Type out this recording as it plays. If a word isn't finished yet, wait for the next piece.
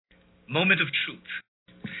Moment of truth.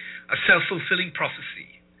 A self-fulfilling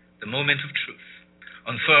prophecy, the moment of truth,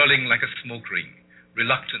 unfurling like a smoke ring,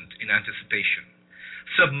 reluctant in anticipation,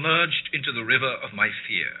 submerged into the river of my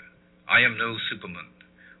fear. I am no Superman,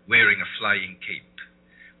 wearing a flying cape,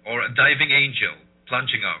 or a diving angel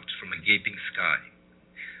plunging out from a gaping sky,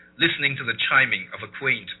 listening to the chiming of a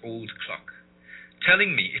quaint old clock,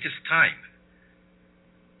 telling me it is time.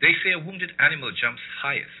 They say a wounded animal jumps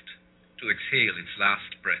highest to exhale its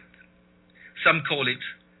last breath. Some call it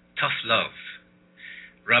tough love.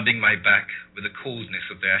 Rubbing my back with the coldness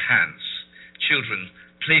of their hands, children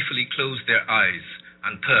playfully close their eyes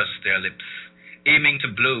and purse their lips, aiming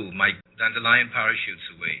to blow my dandelion parachutes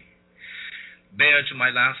away. Bare to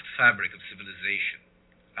my last fabric of civilization,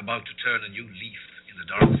 about to turn a new leaf in the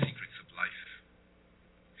dark secrets of life.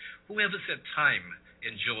 Whoever said time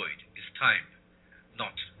enjoyed is time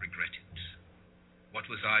not regretted. What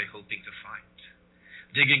was I hoping to find?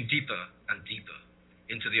 Digging deeper and deeper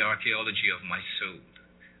into the archaeology of my soul,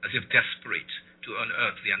 as if desperate to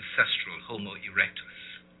unearth the ancestral Homo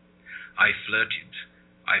erectus. I flirted,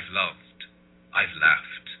 I've loved, I've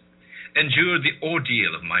laughed, endured the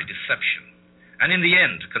ordeal of my deception, and in the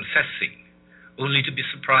end confessing, only to be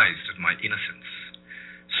surprised at my innocence,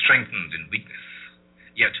 strengthened in weakness,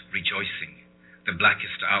 yet rejoicing the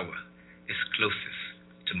blackest hour is closest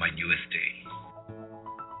to my newest day.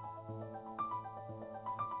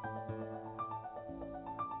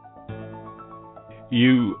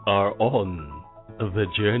 You are on the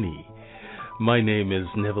journey. My name is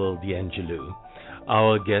Neville D'Angelo.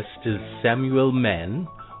 Our guest is Samuel Mann,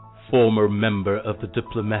 former member of the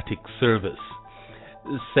diplomatic service.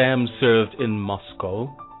 Sam served in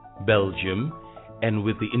Moscow, Belgium, and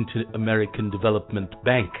with the Inter-American Development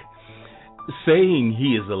Bank. Saying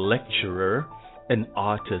he is a lecturer, an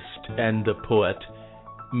artist, and a poet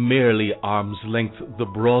merely arm's length the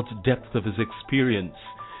broad depth of his experience.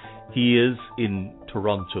 He is in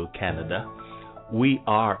Toronto, Canada. We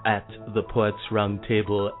are at the Poets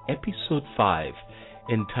Roundtable, Episode 5,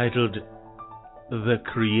 entitled The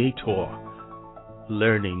Creator,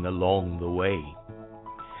 Learning Along the Way.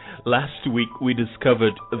 Last week we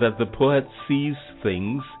discovered that the poet sees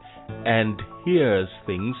things and hears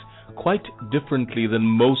things quite differently than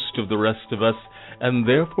most of the rest of us, and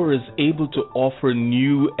therefore is able to offer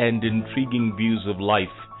new and intriguing views of life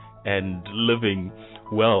and living.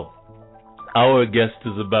 Well, our guest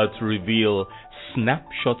is about to reveal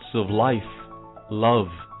snapshots of life, love,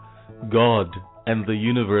 God, and the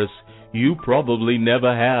universe you probably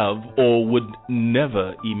never have or would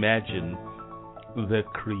never imagine. The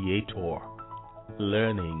Creator,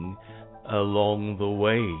 learning along the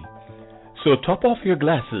way. So top off your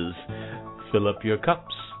glasses, fill up your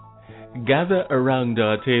cups, gather around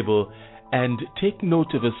our table, and take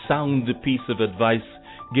note of a sound piece of advice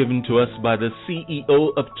given to us by the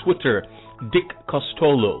CEO of Twitter, Dick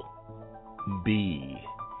Costolo. Be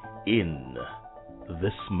in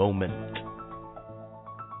this moment.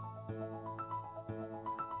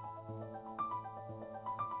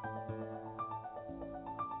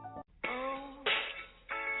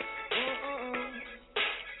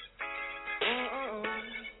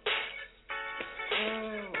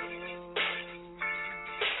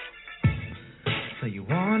 So you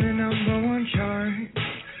want a number one chart,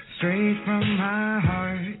 straight from my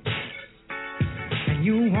heart.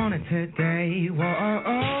 You want it today,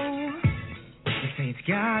 whoa. You say it's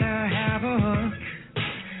gotta have a hook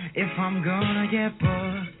if I'm gonna get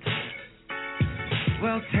booked.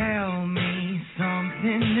 Well, tell me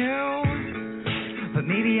something new, but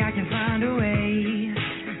maybe I can find a way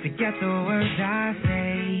to get the words I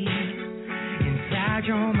say inside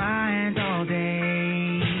your mind all day.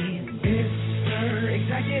 Mr.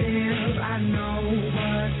 Executive, I know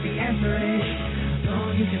what the answer is.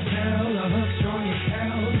 Long you can tell, a hook strong as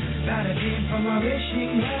hell, about a dream from a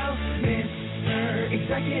wishing well. Mr.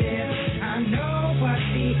 Executive, I know what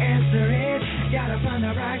the answer is. Gotta find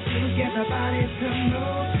the right to get the body to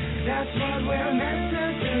move. That's what we're meant to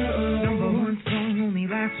do. Number one song only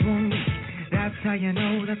lasts 1 week. That's how you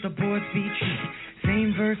know that the boards beat you.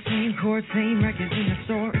 Same verse, same chord, same records in the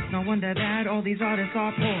store. It's no wonder that all these artists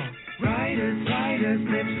are poor. Writers,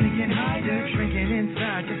 lips thinking hider, shrinking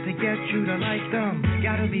inside just to get you to like them.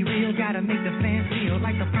 Gotta be real, gotta make the fans feel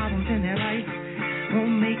like the problems in their life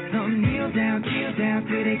won't make them kneel down till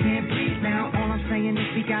they can't breathe now. All I'm saying is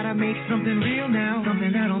we gotta make something real now,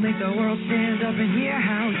 something that'll make the world stand up and hear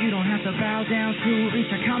how you don't have to bow down to reach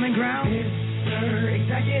a common ground. Mr.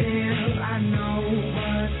 Executive, I know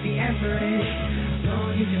what the answer is.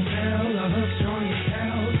 Long you can tell, a hook strong as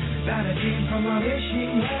hell, about a dream from a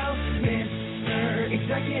wishing well. Mr.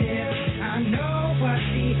 Executive, I know what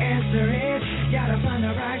the answer is. Gotta find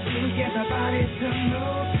the right to get the bodies to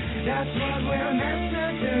move. That's what we're meant to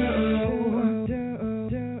do.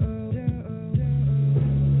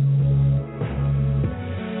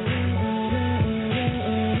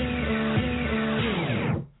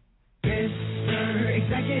 Mr.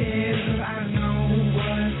 Executive, I know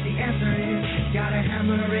what the answer is. Gotta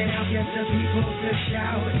hammer it out, get the people to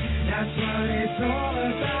shout. That's what it's all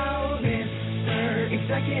about. Mr.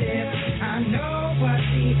 Executive, I know what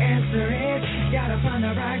the answer is. Gotta find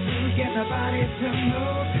the right to get the bodies to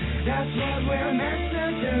move. That's what we're meant to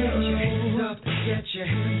do. Get your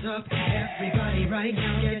hands up, everybody right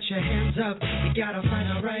now, get your hands up. We gotta find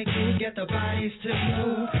the right to get the bodies to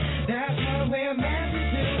move. That's what we're meant to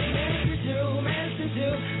do, meant to do, meant to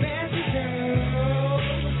do, meant to do.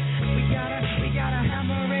 We gotta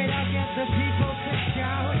hammer it out, get the people to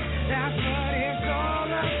shout. That's what it's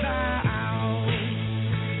all about.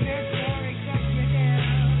 Mr. Executive,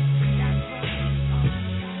 that's what it's all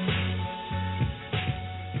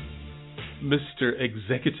about. Mr.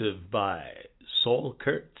 Executive by Saul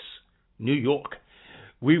Kurtz, New York.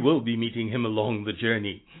 We will be meeting him along the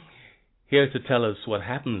journey. Here to tell us what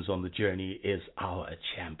happens on the journey is our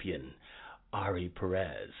champion, Ari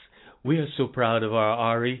Perez. We are so proud of our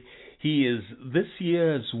Ari. He is this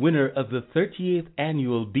year's winner of the 38th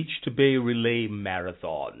Annual Beach to Bay Relay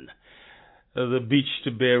Marathon. The Beach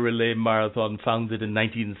to Bay Relay Marathon, founded in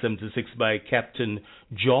 1976 by Captain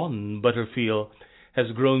John Butterfield, has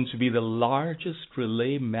grown to be the largest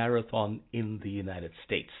relay marathon in the United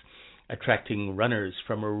States, attracting runners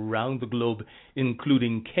from around the globe,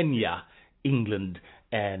 including Kenya, England,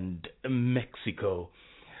 and Mexico.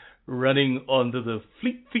 Running under the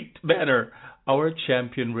Fleet Feet banner, our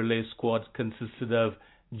champion relay squad consisted of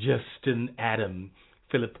Justin Adam,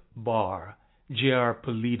 Philip Barr, J.R.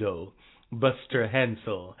 Pulido, Buster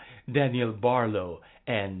Hansel, Daniel Barlow,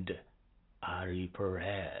 and Ari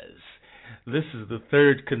Perez. This is the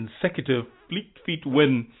third consecutive Fleet Feet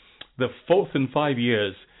win, the fourth in 5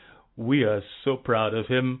 years. We are so proud of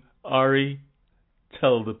him. Ari,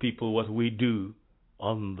 tell the people what we do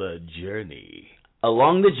on the journey.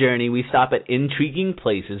 Along the journey, we stop at intriguing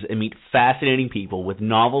places and meet fascinating people with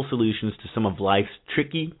novel solutions to some of life's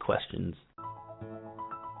tricky questions.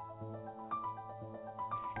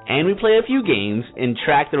 And we play a few games and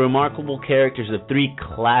track the remarkable characters of 3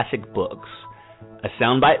 classic books: A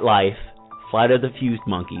Soundbite Life, Flight of the Fused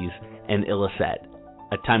Monkeys, and ILICET,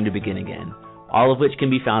 A Time to Begin Again, all of which can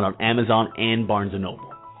be found on Amazon and Barnes &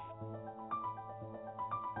 Noble.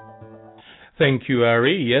 Thank you,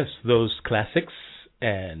 Ari. Yes, those classics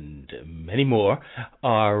and many more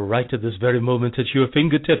are right at this very moment at your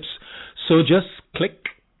fingertips. So just click,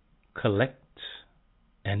 collect,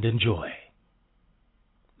 and enjoy.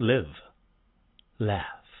 Live,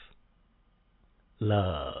 laugh,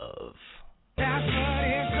 love. That's what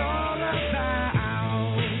it's all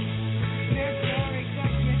about. Mr.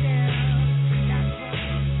 Executive, that's what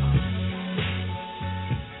it's all about.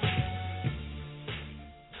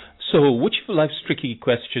 So, which of life's tricky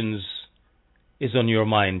questions is on your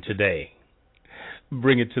mind today?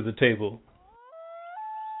 Bring it to the table.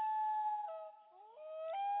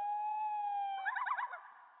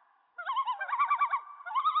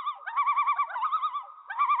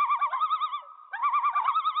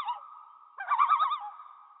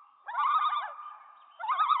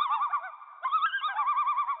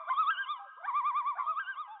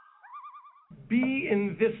 Be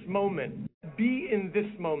in this moment. Be in this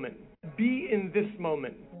moment. Be in this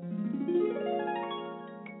moment.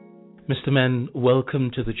 Mr. Mann,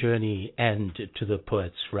 welcome to the journey and to the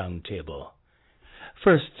Poets Roundtable.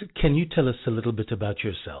 First, can you tell us a little bit about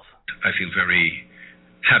yourself? I feel very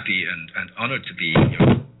happy and honored to be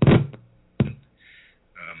here.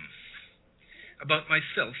 About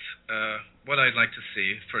myself, what I'd like to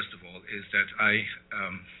say, first of all, is that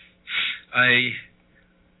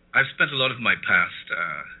I've spent a lot of my past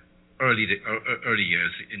early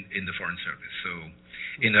years in the Foreign Service. So,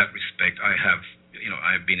 in that respect,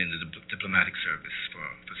 I've been in the diplomatic service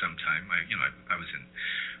for some time. I was in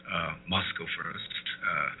Moscow first,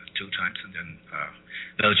 2 times, and then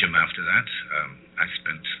Belgium after that. I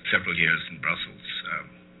spent several years in Brussels.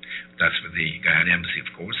 That's with the Guyana Embassy,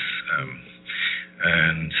 of course.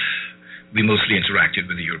 And we mostly interacted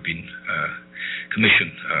with the European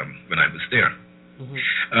Commission when I was there.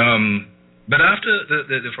 Mm-hmm. But after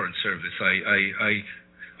the Foreign Service,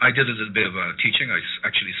 I did a little bit of teaching. I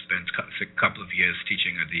actually spent a couple of years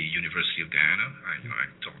teaching at the University of Guyana. I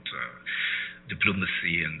taught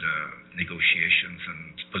diplomacy and negotiations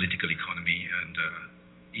and political economy and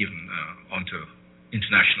even onto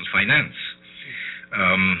international finance.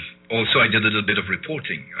 also, I did a little bit of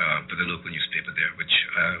reporting for the local newspaper there, which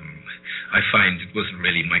I find it wasn't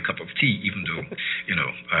really my cup of tea, even though,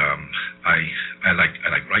 I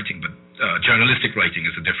like writing, but journalistic writing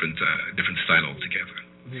is a different style altogether.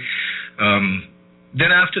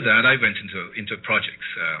 Then after that, I went into projects.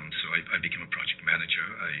 So I became a project manager.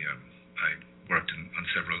 I worked on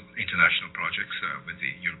several international projects with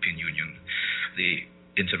the European Union, the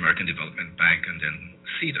Inter-American Development Bank, and then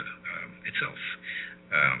CEDA itself.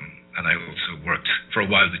 And I also worked for a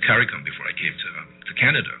while with CARICOM before I came to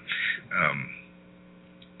Canada,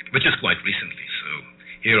 which is quite recently. So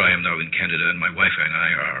here I am now in Canada, and my wife and I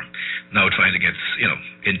are now trying to get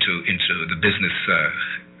into the business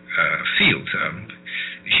field.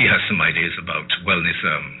 She has some ideas about wellness,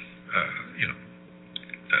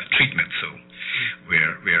 treatment. So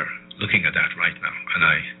we're looking at that right now, and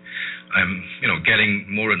I'm getting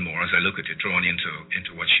more and more as I look at it, drawn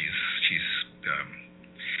into what she's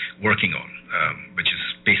working on, which is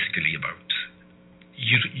basically about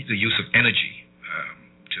the use of energy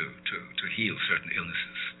to heal certain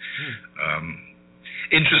illnesses.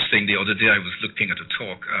 Interesting, the other day I was looking at a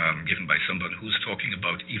talk given by someone who's talking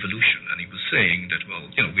about evolution, and he was saying that, well,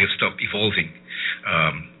 we have stopped evolving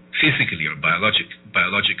physically or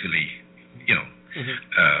biologically,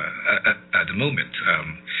 at the moment.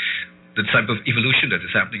 The type of evolution that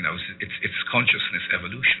is happening now is it's consciousness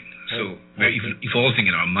evolution. So we're evolving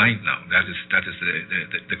in our mind now. That is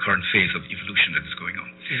the current phase of evolution that is going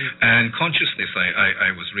on. And consciousness,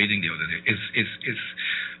 I was reading the other day, is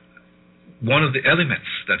one of the elements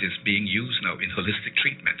that is being used now in holistic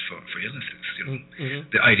treatment for illnesses.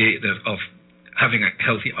 The idea of having a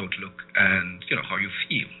healthy outlook and how you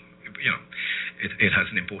feel. It has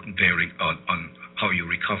an important bearing on how you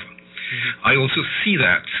recover. I also see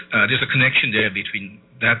that there's a connection there between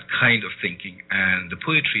that kind of thinking and the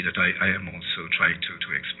poetry that I am also trying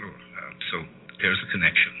to explore. So there's a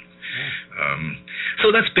connection.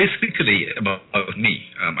 So that's basically about me.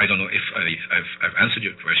 I don't know if I've answered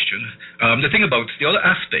your question. The thing about the other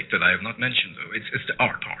aspect that I have not mentioned, though, it's the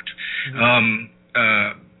art part.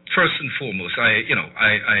 First and foremost, I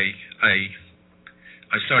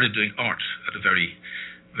started doing art at a very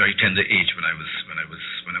tender age when I was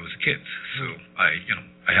a kid. So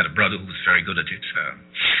I had a brother who was very good at it,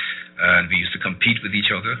 and we used to compete with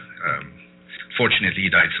each other. Fortunately, he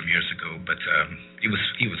died some years ago, but he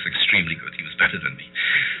was extremely good. He was better than me.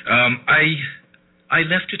 I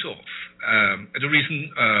left it off. The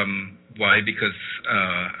reason why, because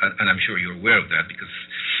and I'm sure you're aware of that, because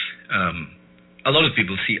a lot of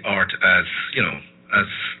people see art as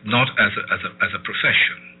not as a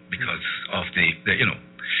profession because of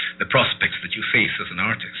the prospects that you face as an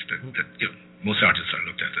artist. That most artists are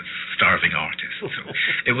looked at as starving artists. So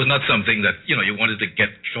it was not something that you wanted to get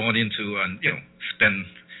drawn into and spend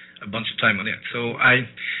a bunch of time on it. So I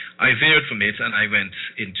veered from it and I went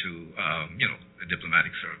into the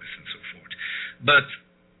diplomatic service and so forth. But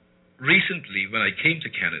recently, when I came to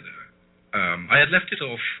Canada, I had left it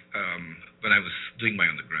off when I was doing my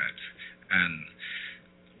undergrad, and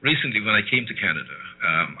recently when I came to Canada,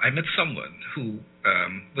 I met someone who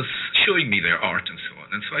was showing me their art and so on,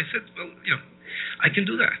 and so I said, well, I can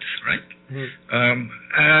do that, right?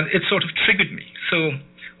 And it sort of triggered me. So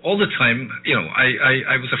all the time,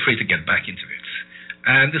 I was afraid to get back into it,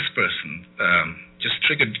 and this person just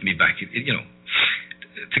triggered me back,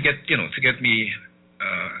 to get me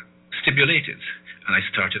stimulated, and I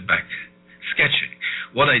started back sketching.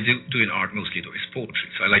 What I do in art mostly, though, is poetry.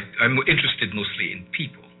 So I'm interested mostly in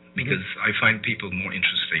people, because I find people more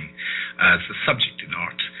interesting as a subject in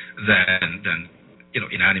art than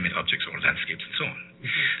inanimate objects or landscapes and so on.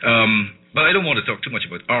 But I don't want to talk too much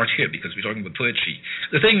about art here because we're talking about poetry.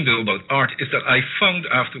 The thing, though, about art is that I found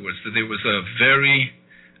afterwards that there was a very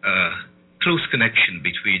close connection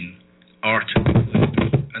between art and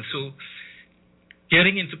poetry. And so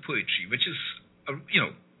getting into poetry, which is,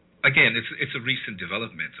 again, it's a recent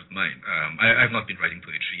development of mine. I've not been writing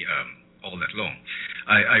poetry all that long.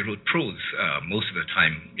 I wrote prose most of the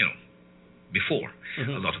time, before,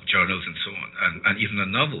 a lot of journals and so on, and even a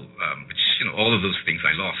novel, which, all of those things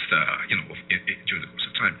I lost, during the course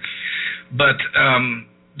of time. But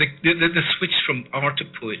the switch from art to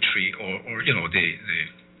poetry, or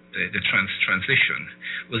the transition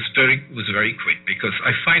was very quick, because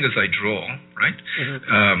I find as I draw, right,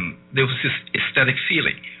 there was this aesthetic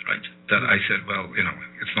feeling, right, that I said, well,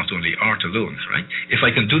 it's not only art alone, right? If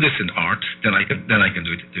I can do this in art, then I can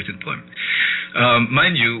do it in poem.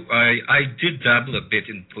 Mind you, I did dabble a bit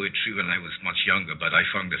in poetry when I was much younger, but I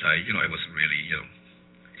found that I wasn't really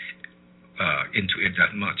into it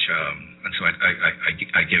that much, and so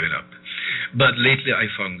I gave it up. But lately I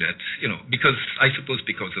found that, because I suppose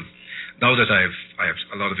because of now that I have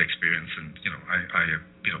a lot of experience, and I have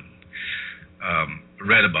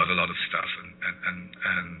read about a lot of stuff,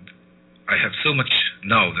 and I have so much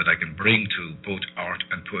now that I can bring to both art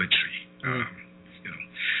and poetry.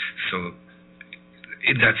 So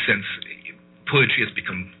in that sense, poetry has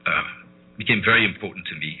became very important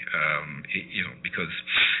to me. Because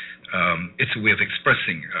it's a way of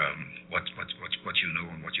expressing what you know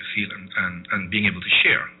and what you feel, and being able to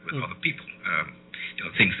share with other people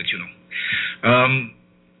things that you know.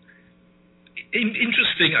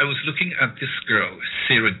 Interesting. I was looking at this girl,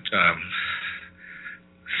 Sarah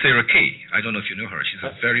Kay. I don't know if you know her. She's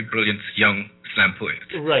a very brilliant young slam poet.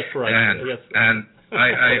 Right. And, yes. And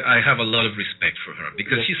I have a lot of respect for her,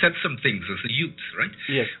 because she said some things as a youth, right?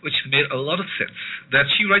 Yes. Which made a lot of sense. That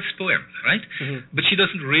she writes poems, right? But she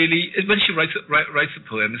doesn't really. When she writes a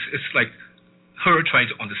poem, it's like her trying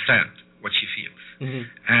to understand what she feels.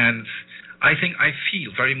 And I think I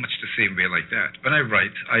feel very much the same way like that. When I write,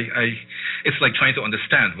 it's like trying to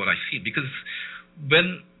understand what I feel, because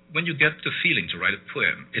when you get the feeling to write a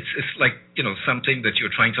poem, it's like something that you're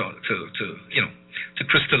trying to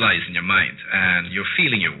crystallize in your mind, and you're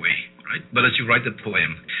feeling your way, right? But as you write the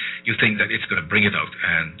poem, you think that it's going to bring it out,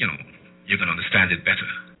 and you're going to understand it better.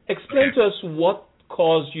 Explain to us what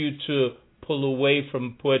caused you to pull away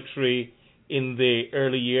from poetry in the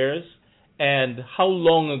early years, and how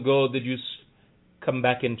long ago did you come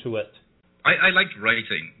back into it? I liked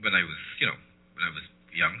writing when I was young.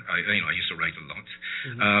 I used to write a lot.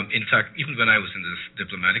 In fact, even when I was in this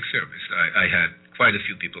diplomatic service, I had quite a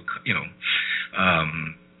few people,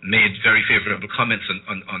 made very favorable comments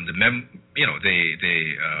on the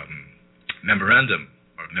memoranda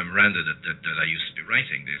that I used to be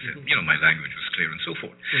writing. They said, my language was clear and so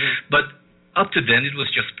forth. But up to then, it was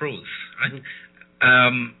just prose, right?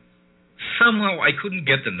 Somehow I couldn't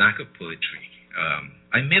get the knack of poetry.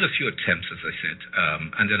 I made a few attempts, as I said,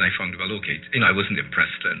 and then I found, well, okay, I wasn't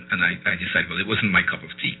impressed, and I decided, well, it wasn't my cup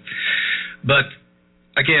of tea. But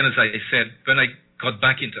again, as I said, when I got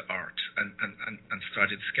back into art and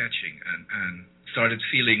started sketching and started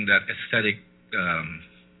feeling that aesthetic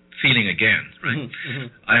feeling again, right?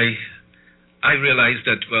 I realized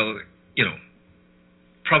that, well,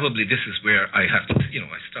 probably this is where I have to, I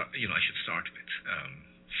should start with.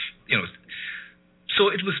 So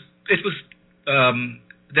it was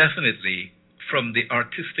definitely from the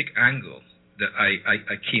artistic angle that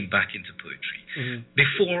I came back into poetry.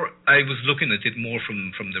 Before, I was looking at it more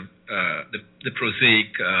from the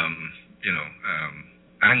prosaic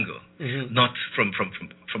angle, not from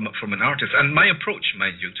an artist. And my approach,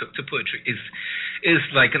 mind you, to poetry is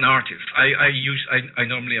like an artist. I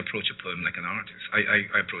normally approach a poem like an artist. I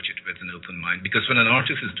approach it with an open mind, because when an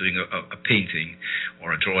artist is doing a painting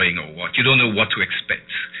or a drawing or what, you don't know what to expect.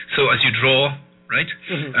 So as you draw, right,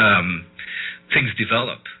 things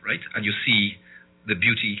develop, right, and you see the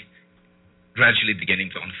beauty gradually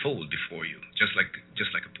beginning to unfold before you, just like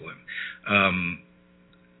a poem.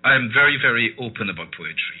 I'm very, very open about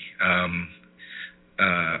poetry.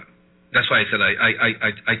 That's why I said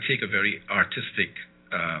I take a very artistic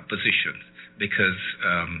position, because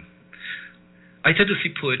I tend to see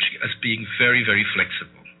poetry as being very, very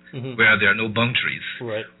flexible, where there are no boundaries,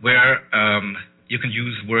 right, where you can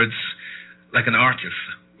use words like an artist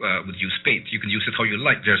would use paint. You can use it how you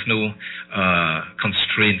like. There's no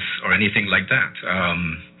constraints or anything like that.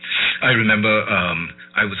 I remember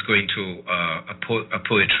I was going to a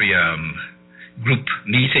poetry group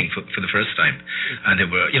meeting for the first time, and there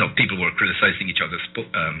were, people were criticizing each other's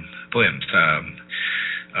poems.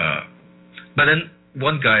 But then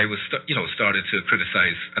one guy was, started to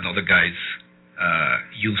criticize another guy's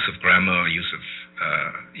use of grammar, use of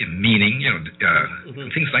meaning,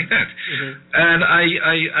 things like that. And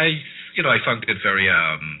I found it very,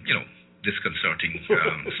 disconcerting,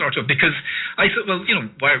 sort of, because I thought, well,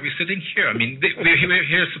 why are we sitting here? I mean, we're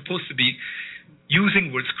here supposed to be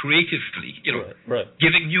using words creatively, right.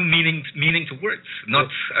 Giving new meaning to words, not,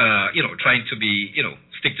 trying to be,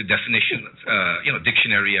 stick to definitions,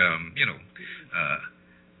 dictionary,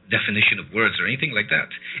 definition of words or anything like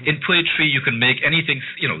that. In poetry, you can make anything,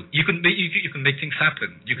 you can make things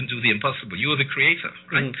happen. You can do the impossible. You are the creator,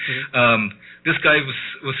 right? This guy was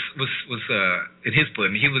in his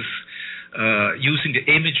poem, he was using the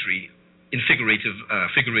imagery in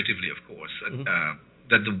figuratively, of course,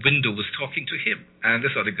 that the window was talking to him, and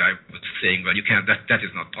this other guy was saying, well, you can't, that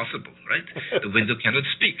is not possible, right? The window cannot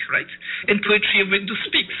speak, right? In poetry, a window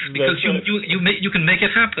speaks, because you can make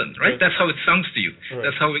it happen, right? That's how it sounds to you. Right.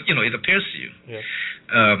 That's how it appears to you. Yeah.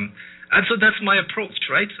 And so that's my approach,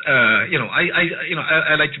 right?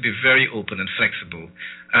 I like to be very open and flexible.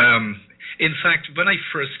 In fact, when I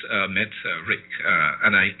first met Rick,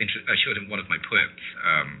 and I showed him one of my poems,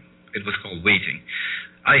 it was called Waiting.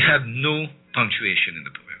 I had no punctuation in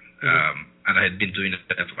the poem, and I had been doing it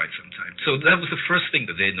for quite some time. So that was the first thing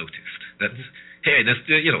that they noticed. That hey, this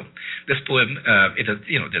poem, it has,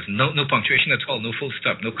 there's no punctuation at all, no full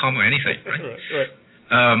stop, no comma, anything, right? Right.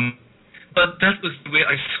 But that was the way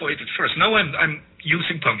I saw it at first. Now I'm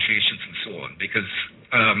using punctuations and so on because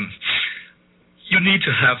you need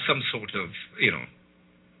to have some sort of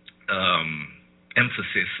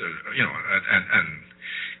emphasis or and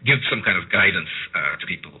give some kind of guidance to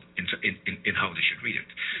people in how they should read it.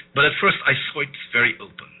 But at first I saw it very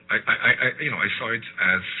open. I saw it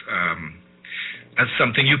as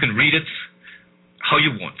something you can read it how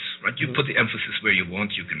you want, right? You put the emphasis where you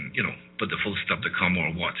want. You can, put the full stop, the comma,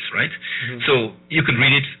 or what, right? So you can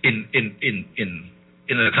read it in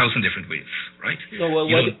 1,000 different ways, right? So,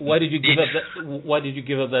 why did you give up that? Why did you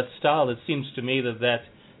give up that style? It seems to me that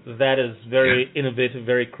is very innovative,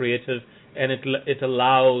 very creative, and it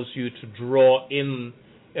allows you to draw in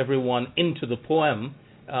everyone into the poem.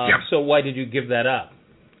 So why did you give that up?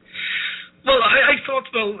 Well, I thought,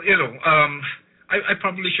 I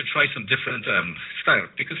probably should try some different styles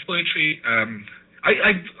because poetry.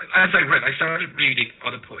 As I read, I started reading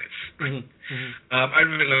other poets. Right? I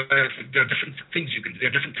realized that there are different things there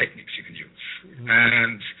are different techniques you can use,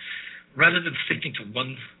 and rather than sticking to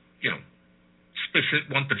one,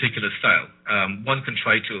 one particular style, one can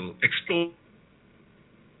try to explore.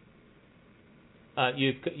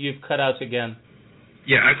 You've cut out again.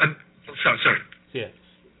 Yeah, I'm sorry. Yes.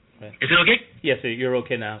 Right. Is it okay? Yes, you're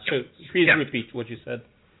okay now. So please repeat what you said.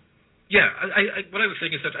 Yeah, what I was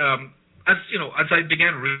saying is that as I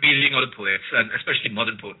began reading other poets and especially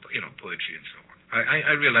modern poetry and so on,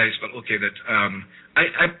 I realized that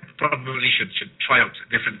I probably should try out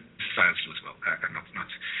different styles too as well, and not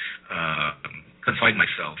confine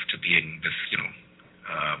myself to being this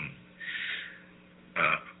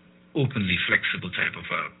openly flexible type of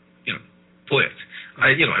poet.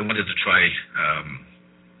 I wanted to try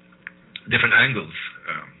different angles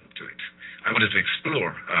to it. I wanted to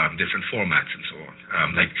explore different formats and so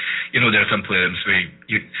on. There are some poems where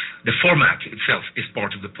the format itself is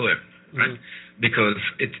part of the poem, right? Because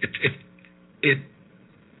it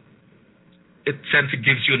tends to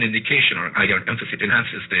gives you an indication or either emphasis. It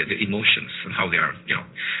enhances the emotions and how they are,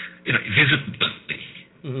 visibility.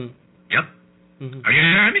 Yep. Are you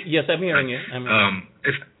hearing me? Yes, I'm hearing you.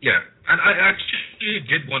 And I actually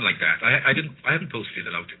did one like that. I haven't posted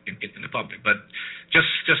it out in the public, but just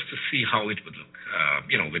to see how it would look,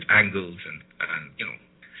 with angles and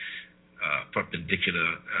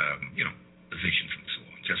perpendicular, positions and so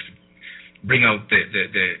on, just to bring out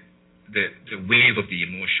the wave of the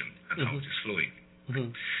emotion and how it is flowing.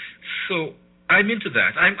 So I'm into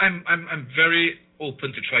that. I'm very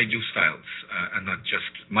open to try new styles and not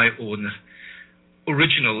just my own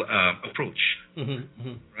original approach,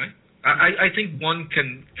 right? I think one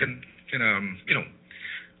can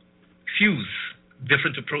fuse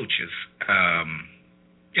different approaches,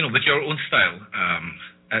 with your own style,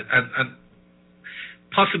 and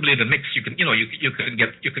possibly the mix. You can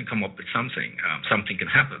come up with something. Something can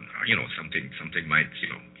happen. Something might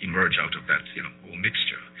emerge out of that whole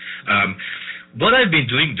mixture. What I've been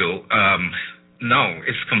doing though now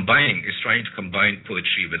is trying to combine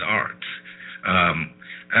poetry with art.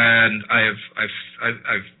 And I've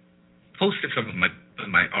posted some of my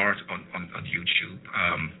art on YouTube.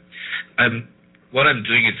 What I'm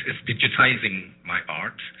doing is digitizing my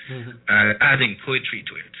art, adding poetry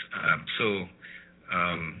to it. So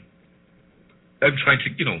I'm trying to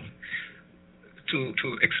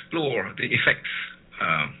explore the effects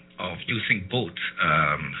of using both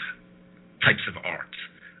types of art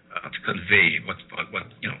to convey what is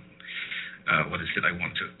it I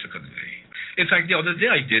want to convey. In fact, the other day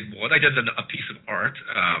I did a piece of art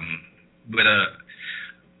with a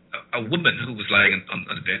woman who was lying on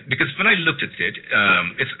the bed. Because when I looked at it,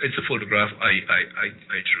 it's a photograph I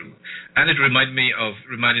drew, and it reminded me of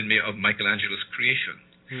Michelangelo's creation.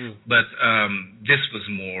 But this was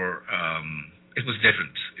more. It was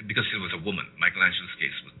different because it was a woman. Michelangelo's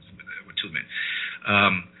case were two men.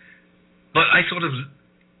 But I sort of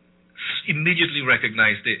immediately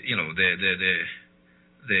recognized the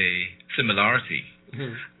similarity,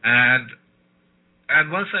 and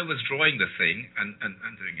once I was drawing the thing and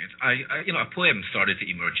doing it, a poem started to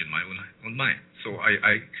emerge in my own mind. So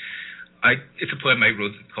it's a poem I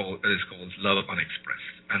wrote called Love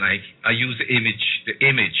Unexpressed, and I use the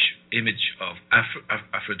image of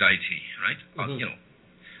Aphrodite, right?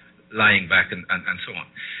 lying back and so on.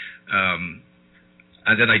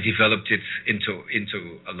 And then I developed it into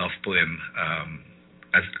a love poem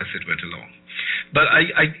as it went along. But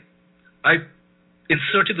I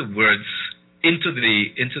inserted the words into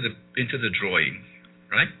the drawing,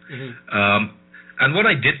 right? And what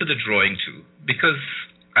I did with the drawing too,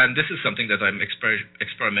 and this is something that I'm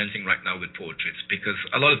experimenting right now with portraits, because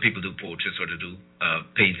a lot of people do portraits or they do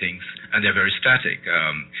paintings, and they're very static.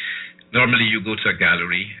 Normally, you go to a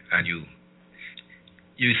gallery and you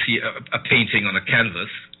see a painting on a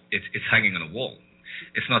canvas. It's hanging on a wall.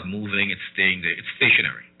 It's not moving. It's staying there. It's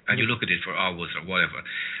stationary, and you look at it for hours or whatever,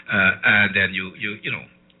 and then you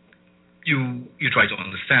try to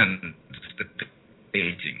understand the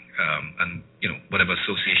painting and whatever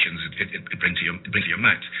associations it brings to your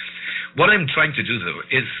mind. What I'm trying to do though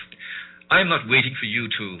is I'm not waiting for you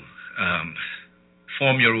to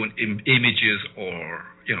form your own images or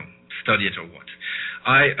study it or what.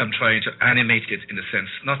 I am trying to animate it in the sense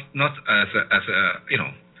not as a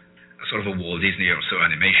sort of a Walt Disney or so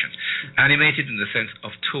animation. Animate it in the sense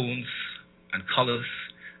of tones and colors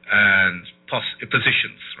and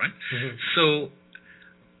positions, right? So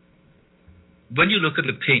when you look at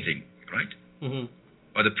the painting, right,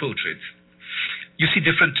 or the portraits, you see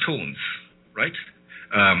different tones, right?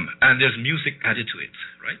 And there's music added to it,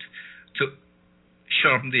 right, to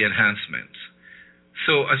sharpen the enhancement.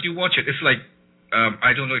 So as you watch it, it's like,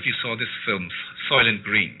 I don't know if you saw this film, Soylent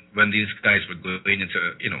Green, when these guys were going into,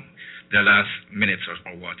 their last minutes or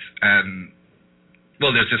what. And,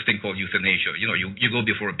 well, there's this thing called euthanasia. You go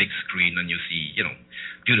before a big screen and you see,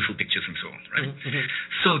 beautiful pictures and so on, right?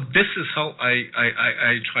 So this is how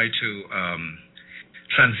I try to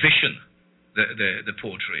transition the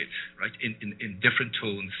portrait, right, in different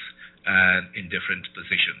tones and in different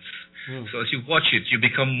positions. So as you watch it, you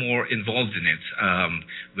become more involved in it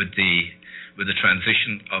with the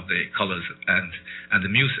transition of the colors and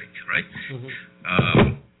the music, right?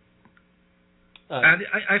 And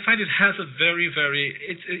I find it has a very, very,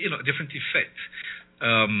 a different effect.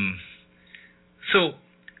 So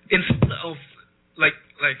instead of, like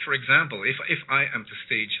for example, if I am to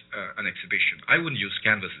stage an exhibition, I wouldn't use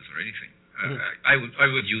canvases or anything. I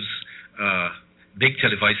would use big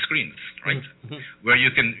televised screens, right, where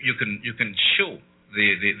you can show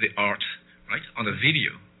the art, right, on a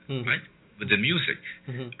video, right, with the music.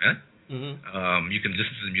 Yeah? You can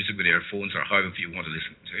listen to the music with earphones or however you want to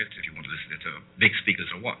listen to it, if you want to listen to big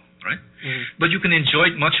speakers or what, right? But you can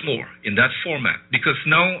enjoy it much more in that format, because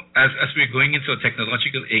now, as we're going into a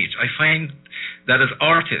technological age, I find that as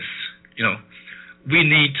artists, we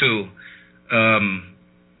need to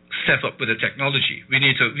step up with the technology. We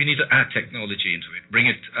need to add technology into it,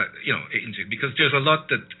 bring it, into it, because there's a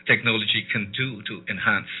lot that technology can do to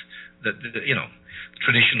enhance the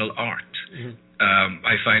traditional art.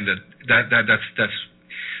 I find that's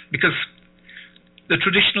because the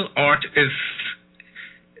traditional art is,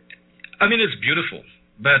 it's beautiful,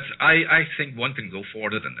 but I think one can go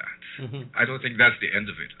further than that. I don't think that's the end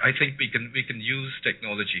of it. I think we can use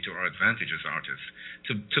technology to our advantage as artists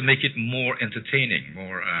to make it more entertaining,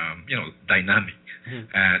 more dynamic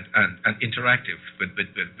and interactive with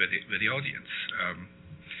the audience.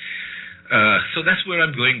 So that's where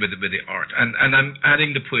I'm going with the art, and I'm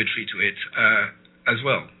adding the poetry to it as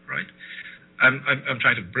well, right? I'm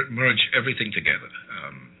trying to merge everything together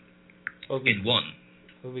in one.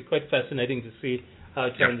 It'll be quite fascinating to see how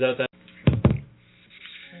it turns out.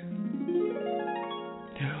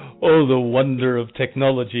 Oh, the wonder of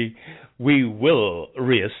technology. We will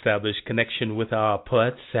reestablish connection with our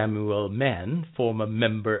poet Samuel Mann, former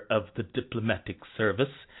member of the Diplomatic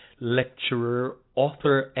Service, lecturer,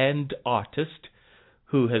 author, and artist,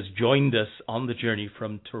 who has joined us on the journey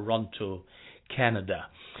from Toronto, Canada.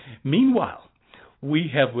 Meanwhile,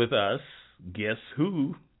 we have with us, guess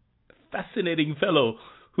who? A fascinating fellow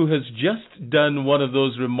who has just done one of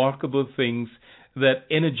those remarkable things that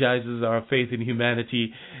energizes our faith in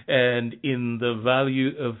humanity and in the value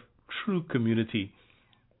of true community.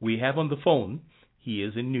 We have on the phone, he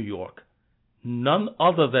is in New York, none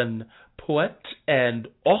other than poet and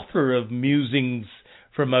author of musings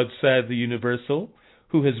from outside the universal,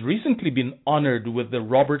 who has recently been honored with the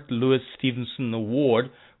Robert Louis Stevenson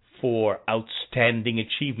Award for Outstanding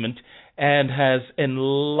Achievement and has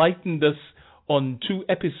enlightened us on 2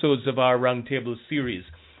 episodes of our Roundtable series.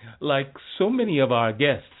 Like so many of our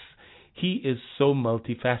guests, he is so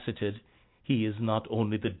multifaceted. He is not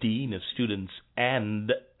only the dean of students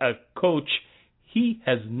and a coach, he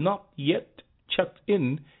has not yet chucked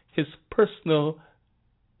in his personal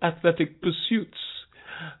athletic pursuits.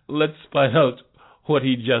 Let's find out what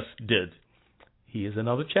he just did. He is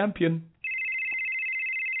another champion.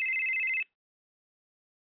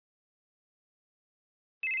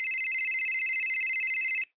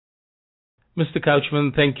 Mr.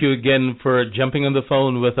 Couchman, thank you again for jumping on the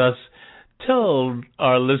phone with us. Tell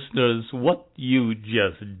our listeners what you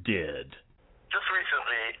just did. Just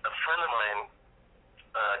recently, a friend of mine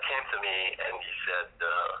came to me and he said,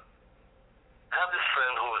 I have this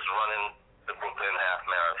friend who is running the Brooklyn Half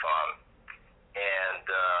Marathon, and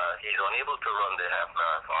he's unable to run the half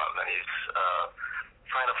marathon, and he's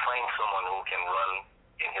trying to find someone who can run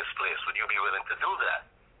in his place. Would you be willing to do that?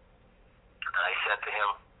 I said to him,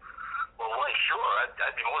 well, why, sure.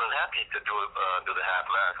 I'd be more than happy to do the half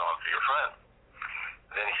marathon for your friend.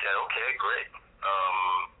 Then he said, okay, great.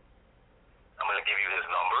 I'm going to give you his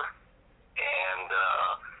number, and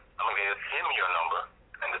I'm going to give him your number,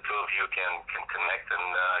 and the two of you can connect, and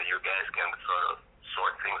you guys can sort of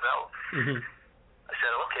sort things out. Mm-hmm. I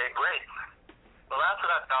said, okay, great. Well, after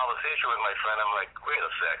that conversation with my friend, I'm like, wait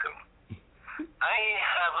a second. I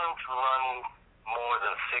haven't run more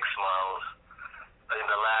than 6 miles in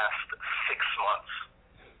the last 6 months.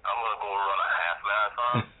 I'm going to go run a half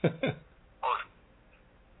marathon. I was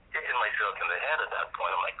hitting myself in the head at that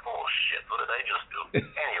point. I'm like, oh, shit, what did I just do?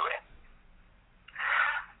 Anyway,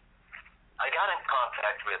 I got in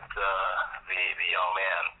contact with the young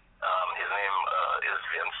man. His name is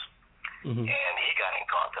Vince. Mm-hmm. And he got in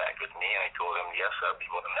contact with me, and I told him, yes, I'd be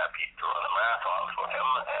more than happy to run a marathon for him.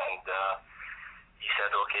 And he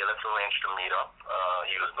said, okay, let's arrange to meet up.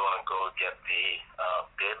 He was going to go get the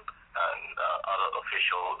bib and other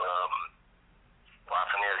official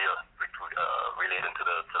paraphernalia related to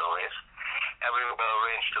the race. And we were going to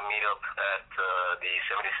arrange to meet up at the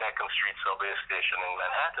 72nd Street subway station in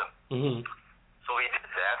Manhattan. Mm-hmm. So we did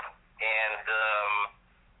that, and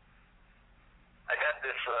I met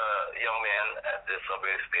this young man at the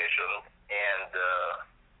subway station, and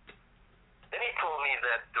then he told me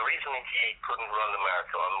that the reason he couldn't run the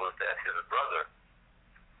marathon was that his brother,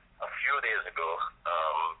 a few days ago,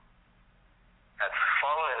 had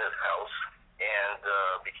fallen in his house and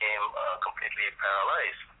became completely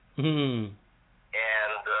paralyzed. Mm-hmm.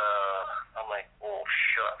 And I'm like, oh,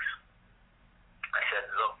 shucks. I said,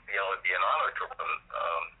 look, it'd be an honor to run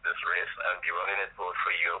this race. I'd be running it both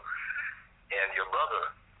for you and your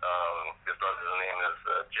brother. His brother's name is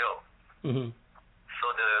Joe. Mm-hmm. So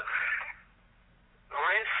the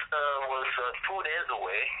race was 2 days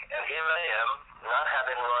away, and here I am, not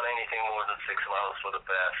having run anything more than 6 miles for the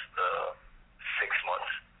past 6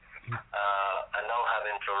 months. And now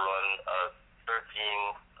having to run a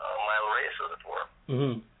 13-mile race, as it were.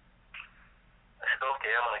 Mm-hmm. I said,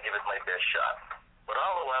 okay, I'm going to give it my best shot. But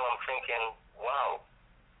all the while I'm thinking, wow,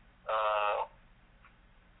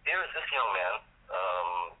 here's this young man,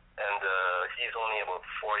 and he's only about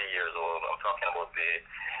 40 years old. I'm talking about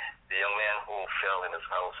the young man who fell in his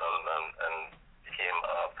house and became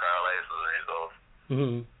paralyzed as a result.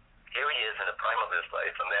 Mm-hmm. Here he is in the prime of his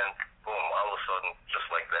life, and then, boom, all of a sudden, just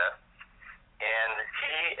like that. And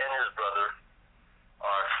he and his brother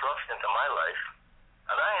are thrust into my life,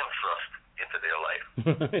 and I am thrust into their life.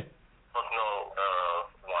 Don't know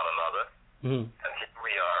one another. Mm-hmm. And here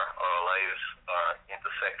we are, our lives are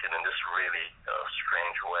intersected in this really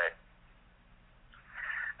strange way.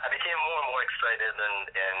 I became more and more excited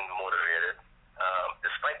and motivated,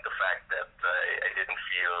 despite the fact that I didn't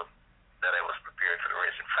feel that I was prepared for the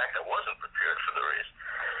race. In fact, I wasn't prepared for the race.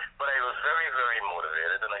 But I was very, very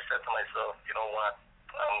motivated, and I said to myself, you know what,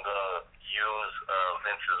 I'm going to use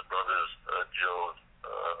Vince's brother's Joe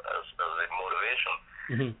as a motivation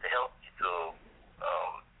to help me to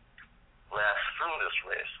last through this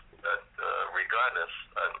race. But regardless,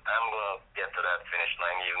 I'm going to get to that finish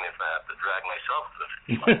line even if I have to drag myself to the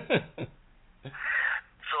finish line.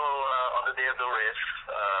 So on the day of the race,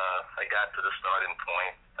 I got to the starting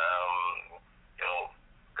point,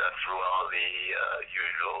 got through all the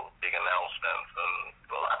usual big announcements, and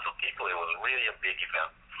for lots of people it was really a big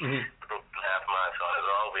event. Mm-hmm. The Brooklyn Half Marathon is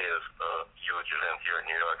always a huge event here in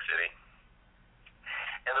New York City.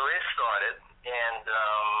 And the race started, and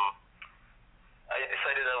I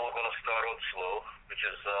decided I was going to start out slow, which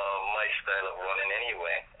is my style of running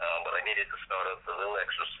anyway, but I needed to start out a little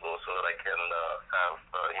extra slow so that I can have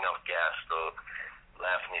enough gas to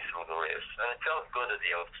last me through the race. And it felt good at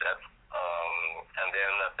the outset. And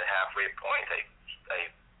then at the halfway point,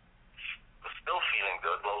 I was still feeling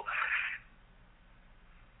good. Well,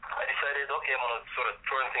 I decided, okay, I'm going to sort of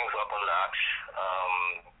turn things up a notch.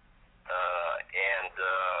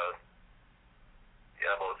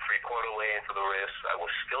 About three-quarter way into the race, I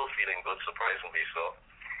was still feeling good, surprisingly so.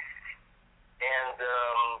 And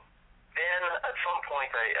then at some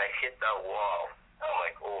point, I hit that wall. I'm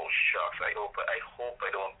like, oh shucks! I hope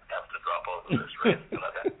I don't have to drop out of this race. And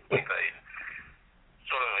at that point, I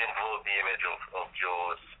sort of invoked the image of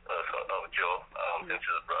Joe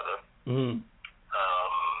Mm-hmm.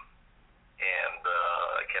 And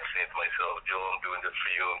I kept saying to myself, Joe, I'm doing this for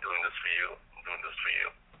you, I'm doing this for you, I'm doing this for you.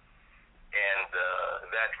 And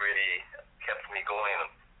that really kept me going,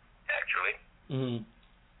 actually. Mm-hmm.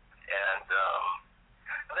 And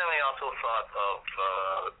then I also thought of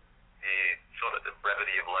the sort of the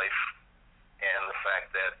brevity of life and the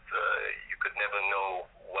fact that you could never know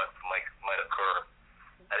what might occur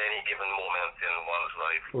at any given moment in one's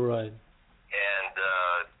life. Right. And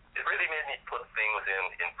it really made me put things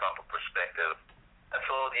in proper perspective. And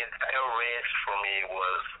so the entire race for me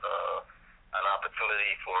was an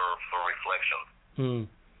opportunity for reflection. Mm.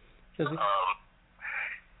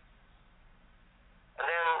 And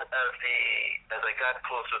then as I got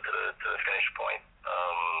closer to the finish point,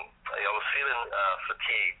 I was feeling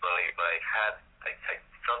fatigued, but I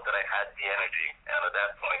felt that I had the energy, and at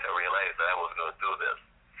that point I realized that I was going to do this,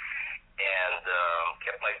 and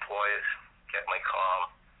kept my poise, kept my calm,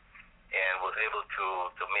 and was able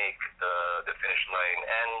to make the finish line.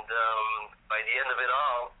 And by the end of it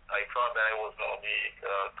all, I thought that I was going to be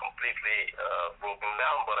completely broken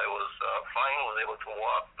down, but I was fine, was able to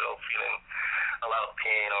walk without feeling a lot of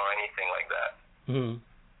pain or anything like that. Mm-hmm.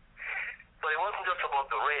 But it wasn't just about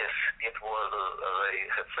the race. It was, as I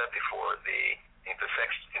had said before, the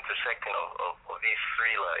intersecting of these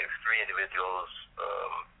three lives, three individuals,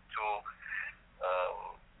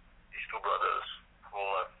 these two brothers whom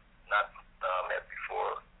I've not met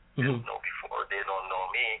before, didn't know before, they don't know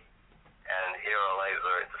me, and here our lives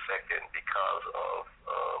are intersecting because of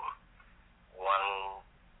one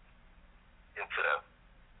incident,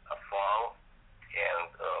 a fall, and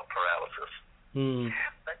paralysis. Mm.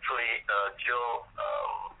 Actually, Joe,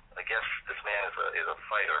 I guess this man is a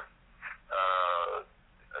fighter.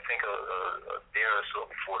 I think a day or so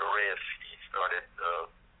before the race, he started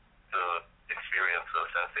to experience a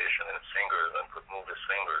sensation in his fingers and could move his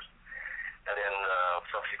fingers. And then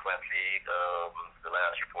subsequently, the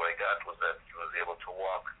last report I got was that he was able to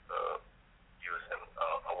walk using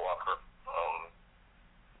a walker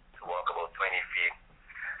to walk about 20 feet.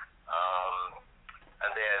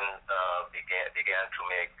 And then began to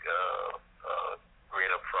make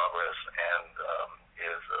greater progress and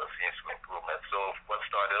is seeing some improvement. So what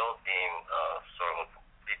started out being sort of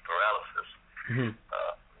complete paralysis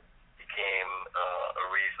became a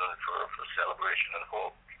reason for celebration and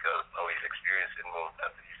hope, because now he's experiencing movement,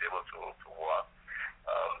 he's able to walk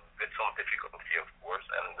with some difficulty, of course,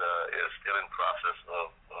 and is still in process of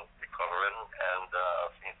recovering and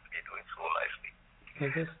seems to be doing so nicely.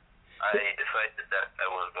 Okay. I decided that I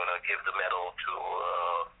was going to give the medal to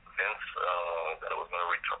Vince, that I was going to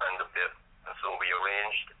return the bib. And so we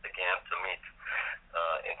arranged again to meet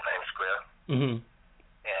in Times Square. Mm-hmm.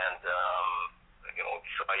 And, we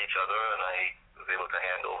saw each other, and I was able to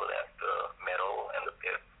hand over that medal and the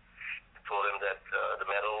bib. I told him that the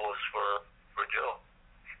medal was for Joe.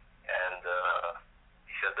 And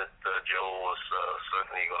he said that Joe was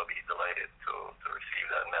certainly going to be delighted to receive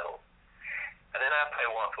that medal. And then after I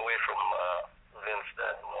walked away from Vince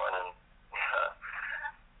that morning,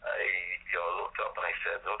 I looked up and I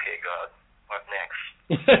said, "Okay, God, what next?"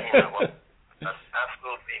 I had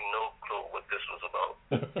absolutely no clue what this was about.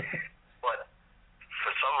 But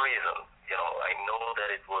for some reason, I know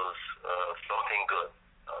that it was something good.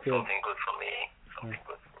 Something good for me, something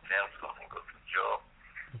good for Vince, something good for Joe.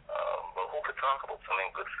 But who could talk about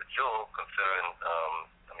something good for Joe, considering,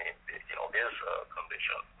 his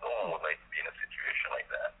condition? No one would like to be in a situation like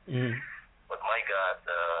that. Mm. But my God,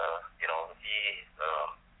 he's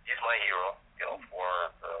my hero, for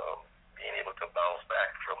being able to bounce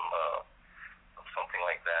back from something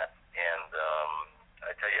like that. And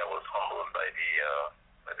I tell you, I was humbled by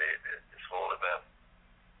this whole event.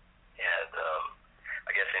 And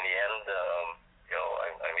I guess in the end,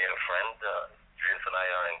 I made a friend. Vince and I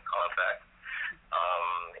are in contact,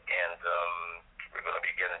 and we're going to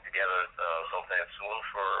be getting together sometime soon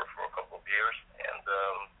for a couple of beers, and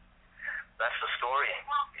that's the story.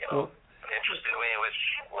 An interesting way in which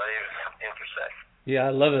lives intersect. Yeah,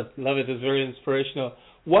 I love it. Love it. It's very inspirational.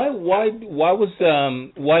 Why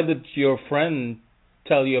did your friend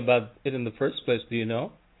tell you about it in the first place? Do you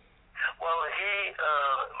know? Well,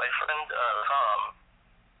 my friend Tom,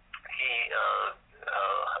 he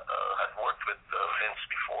had worked with Vince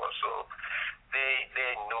before, so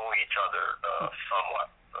they know each other somewhat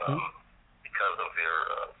because of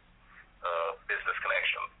their business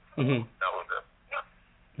connection. Mm-hmm. That was it. Yeah.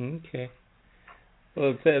 Okay.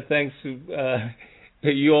 Well, thanks.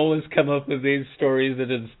 You always come up with these stories that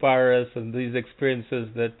inspire us and these experiences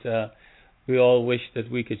that we all wish that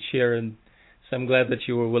we could share, and so I'm glad that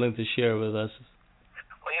you were willing to share with us.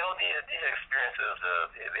 Well, these experiences,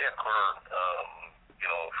 they they occur,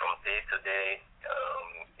 from day to day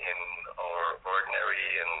in our ordinary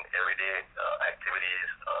and everyday activities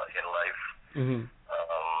in life. Mm-hmm.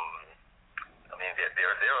 I mean,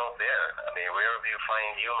 they're out there. I mean, wherever you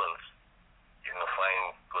find humans, you're gonna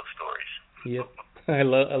find good stories. Yep, I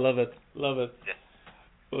love it. Yeah.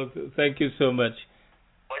 Well, thank you so much.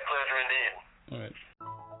 My pleasure indeed. All right.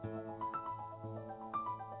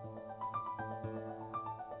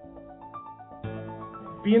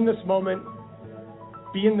 Be in this moment.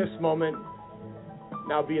 Be in this moment.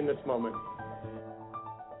 Now be in this moment.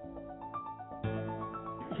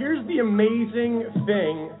 Here's the amazing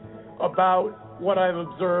thing about what I've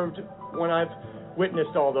observed when I've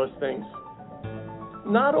witnessed all those things.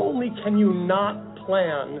 Not only can you not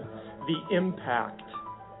plan the impact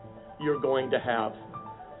you're going to have,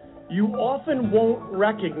 you often won't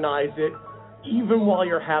recognize it even while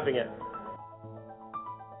you're having it.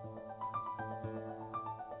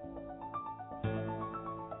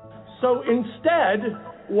 So instead,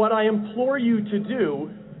 what I implore you to do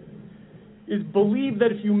is believe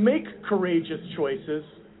that if you make courageous choices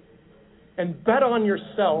and bet on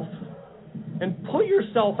yourself and put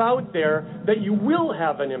yourself out there, that you will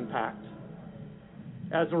have an impact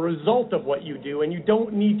as a result of what you do, and you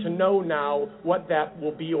don't need to know now what that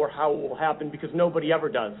will be or how it will happen, because nobody ever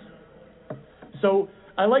does. So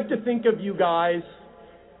I like to think of you guys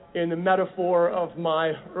in the metaphor of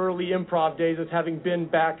my early improv days as having been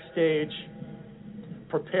backstage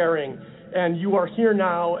preparing, and you are here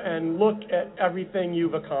now, and look at everything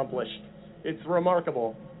you've accomplished. It's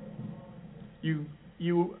remarkable. You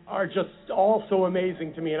are just all so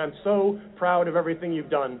amazing to me, and I'm so proud of everything you've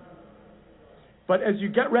done. But as you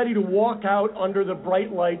get ready to walk out under the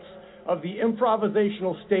bright lights of the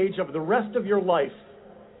improvisational stage of the rest of your life,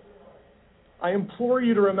 I implore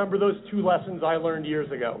you to remember those two lessons I learned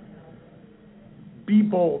years ago. Be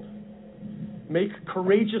bold. Make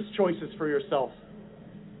courageous choices for yourself.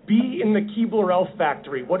 Be in the Keebler Elf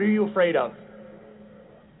factory. What are you afraid of?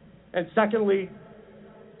 And secondly,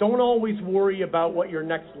 don't always worry about what your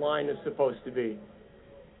next line is supposed to be,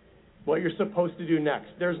 what you're supposed to do next.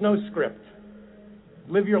 There's no script.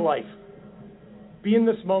 Live your life. Be in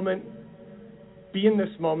this moment. Be in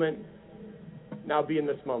this moment. Now be in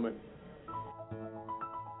this moment.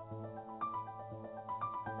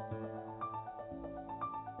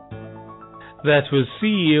 That was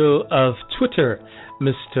CEO of Twitter,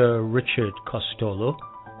 Mr. Richard Costolo,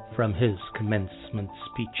 from his commencement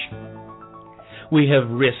speech. We have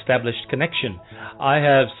re-established connection. I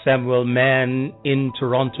have Samuel Mann in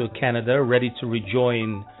Toronto, Canada, ready to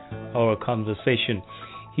rejoin our conversation.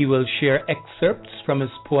 He will share excerpts from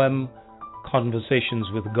his poem,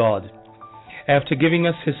 Conversations with God. After giving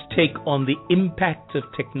us his take on the impact of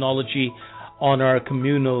technology on our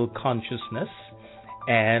communal consciousness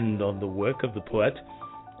and on the work of the poet,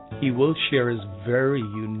 he will share his very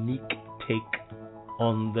unique take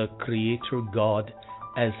on the Creator God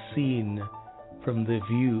as seen from the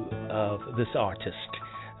view of this artist.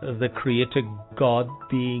 The Creator God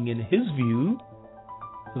being, in his view,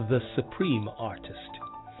 the supreme artist.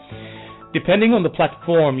 Depending on the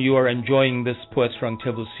platform you are enjoying this Poets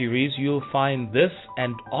Roundtable series, you'll find this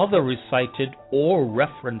and other recited or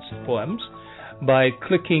referenced poems by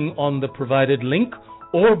clicking on the provided link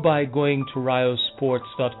or by going to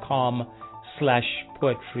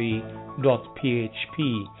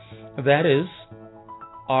ryosports.com/poetry.php. That is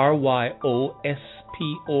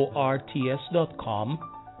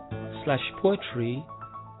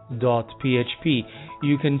ryosports.com/poetry.php.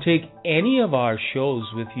 You can take any of our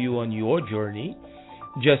shows with you on your journey.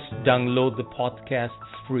 Just download the podcasts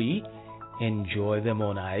free, enjoy them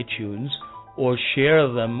on iTunes, or share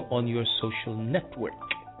them on your social network.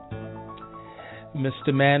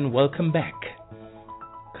 Mr. Mann, welcome back.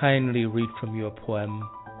 Kindly read from your poem,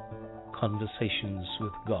 Conversations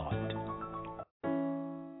with God.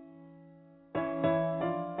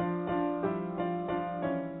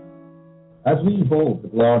 As we evolve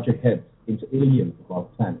with larger heads into aliens of our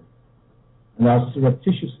planet, and are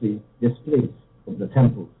surreptitiously displaced from the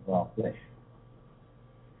temples of our flesh,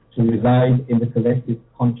 to reside in the collective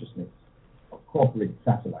consciousness of corporate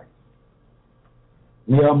satellites,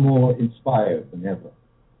 we are more inspired than ever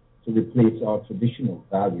to replace our traditional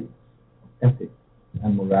values of ethics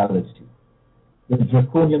and morality with the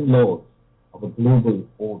draconian laws of a global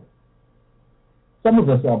order. Some of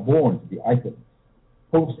us are born to be icons,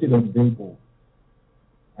 posted on billboards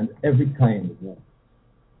and every kind of war.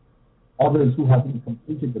 Others who haven't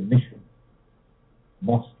completed the mission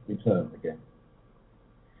must return again.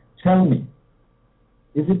 Tell me,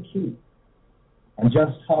 is it true? And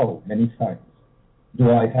just how many times do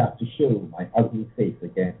I have to show my ugly face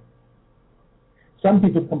again? Some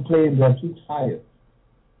people complain they're too tired,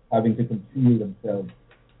 having to conceal themselves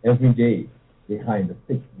every day behind a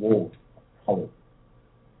thick wall of color.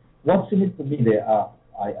 What's in it for me,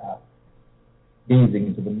 I ask, gazing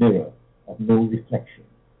into the mirror of no reflection.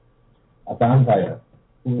 A vampire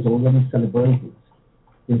who has already celebrated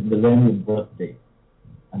his millennium birthday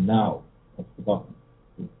and now has forgotten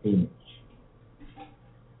his image.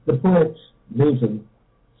 The poet Milton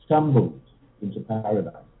stumbled into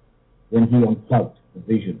paradise when he unplugged the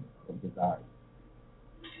vision of his eyes.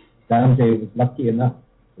 Dante was lucky enough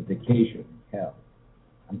to vacation in hell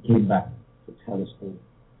and came back to tell us all.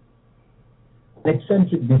 An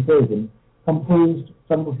eccentric Beethoven composed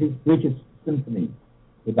some of his greatest symphonies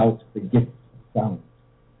without the gift of sound.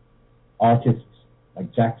 Artists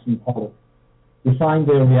like Jackson Pollock defined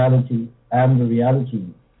their reality and the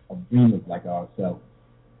reality of dreamers like ourselves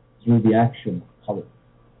through the action of color,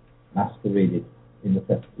 masqueraded in the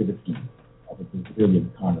festivities of a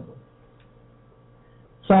Brazilian carnival.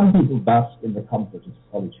 Some people bask in the comfort of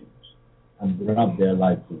solitude and rub their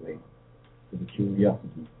lives away to the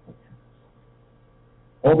curiosity of cats,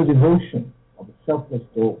 or the devotion of a selfless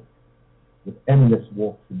dog with endless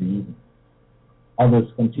walks in the evening.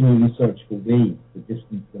 Others continually search for ways to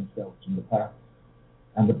distance themselves from the past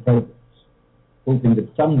and the present, hoping that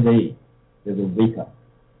someday they will wake up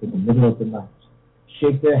in the middle of the night,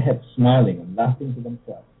 shake their heads smiling and laughing to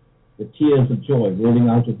themselves, with tears of joy rolling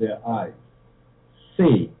out of their eyes,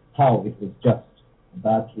 say how it was just a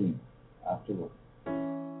bad dream after all.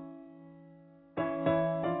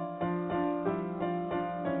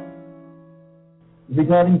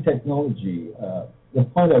 Regarding technology, the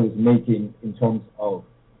point I was making in terms of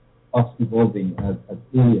us evolving as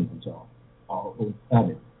aliens into our own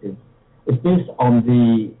planet is based on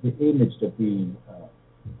the image that we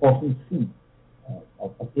often see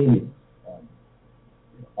of aliens.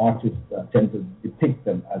 Artists tend to depict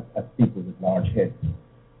them as people with large heads,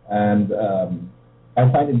 and I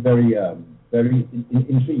find it very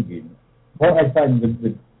intriguing. What I find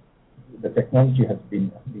with the technology has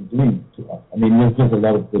been doing to us. I mean, there's a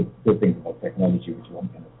lot of good things about technology which one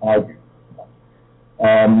can argue about.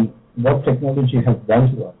 What technology has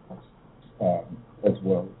done to us as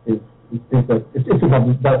well is that it's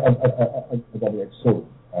a double-edged sword.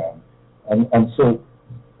 And so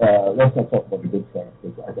let's not talk about the good side,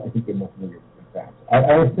 because I think we're more familiar with that.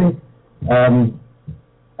 I think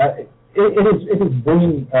it is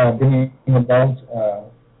bringing about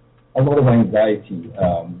a lot of anxiety,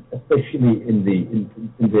 especially in the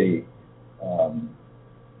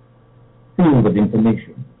field of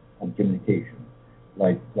information and communication.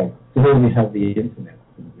 Like today we have the internet,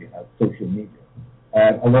 we have social media,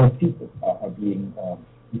 and a lot of people are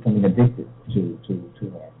becoming addicted to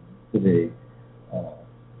the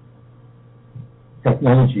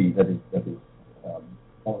technology that is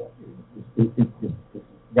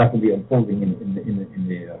rapidly unfolding in the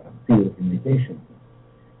field of communication.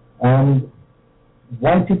 And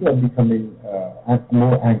why people are becoming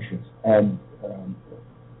more anxious, and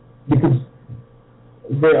because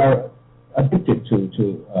they are addicted to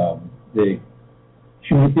the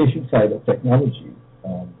communication side of technology.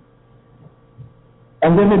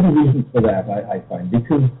 And there may be reasons for that, I find,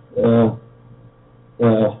 because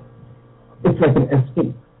it's like an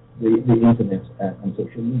escape, the internet and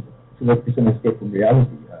social media. So it's an escape from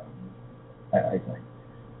reality, I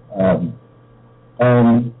find.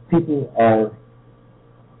 People are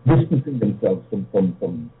distancing themselves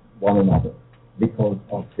from one another because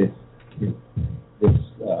of this new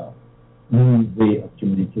way of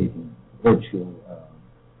communicating, virtual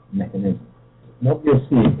mechanism. What we are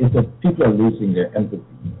seeing is that people are losing their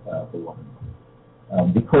empathy for one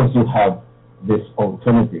another because you have this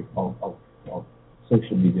alternative of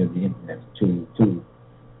social media, the internet, to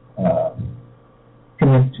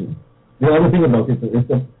connect to. The other thing about it is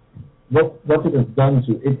that what it has done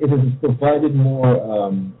to it has provided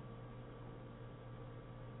more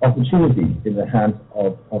opportunity in the hands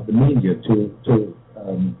of the media to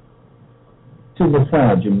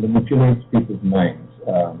massage and manipulate people's minds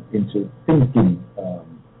into thinking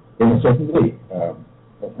in a certain way,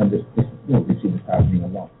 and this we see this happening a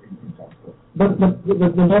lot in terms of. But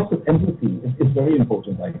the loss of empathy is very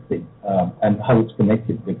important, I think, and how it's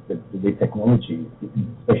connected with the way technology,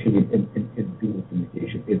 especially in the field of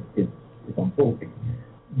communication, is unfolding.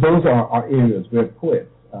 Those are areas where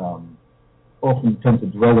poets often tend to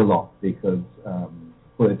dwell a lot, because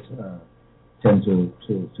poets tend to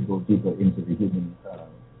go deeper into the human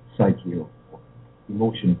psyche of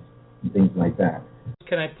emotions and things like that.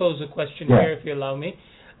 Can I pose a question here, if you allow me?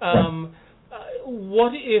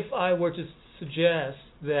 What if I were to suggest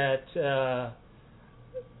that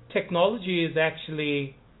technology is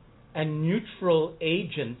actually a neutral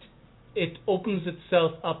agent. It opens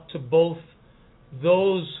itself up to both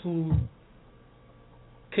those who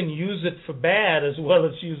can use it for bad as well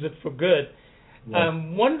as use it for good. Yeah.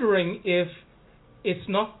 I'm wondering if it's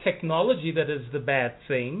not technology that is the bad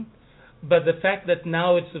thing, but the fact that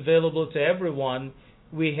now it's available to everyone,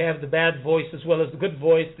 we have the bad voice as well as the good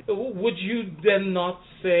voice. Would you then not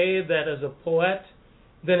say that as a poet,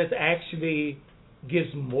 then it actually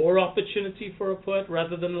gives more opportunity for a poet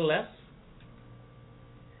rather than less?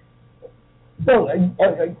 Well,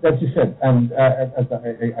 as you said, and as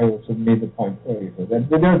I also made the point earlier, that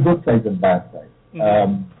there are good sides and bad sides.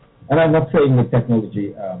 Mm-hmm. And I'm not saying that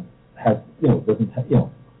technology hasn't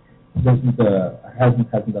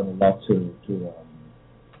done a lot to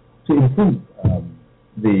improve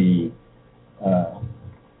the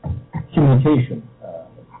communication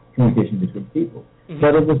between people. Mm-hmm.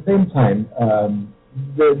 But at the same time,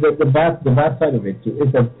 the bad side of it too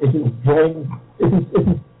is that it is drawing.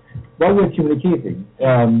 While we're communicating,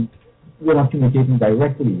 we're not communicating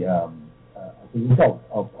directly as a result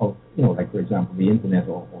of like for example, the internet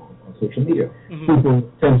or social media. Mm-hmm. People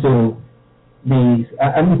tend to be,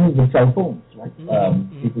 and even with cell phones, right?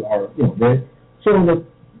 Mm-hmm. People are, so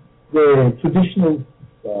the traditional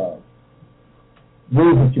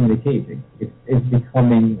ways of communicating is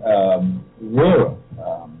becoming rarer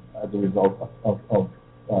as a result of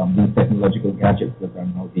these technological gadgets that are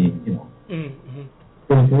now being, mm-hmm.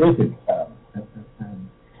 proliferated,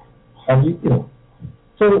 and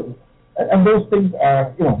so, and those things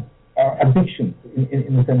are, are addictions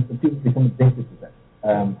in the sense that people become addicted to them,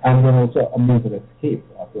 and then also a means of escape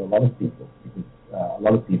for a lot of people, because a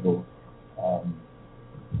lot of people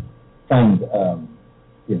find,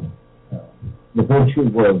 the virtual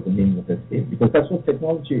world the means of escape, because that's what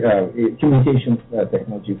technology, communications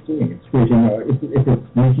technology is doing. It's creating,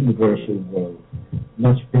 it's making the virtual world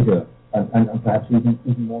much bigger and perhaps even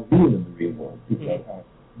more real than the real world. People are,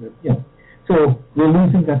 so we're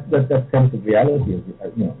losing that sense of reality,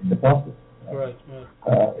 in the process. Right.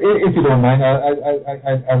 If you don't mind,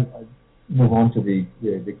 I'll move on to the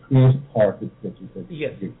creative part that you said.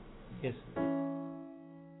 Yes. Yes.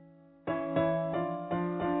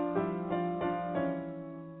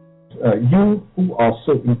 You who are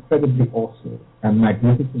so incredibly awesome and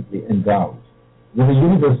magnificently endowed with a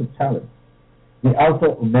universe of talent, the alpha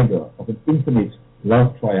omega of an infinite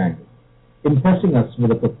love triangle, impressing us with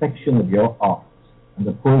the perfection of your arts and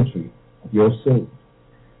the poetry of your soul,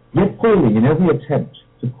 yet failing in every attempt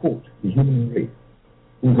to court the human race,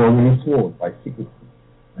 who is already sword by secrecy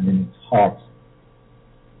and in its heart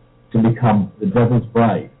to become the devil's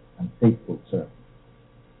bride and faithful servant,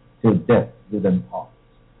 till death do them part.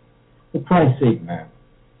 For Christ's sake, man,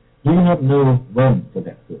 do you not know when to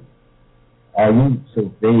let go? Are you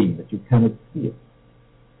so vain that you cannot see it?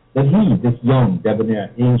 That he, this young,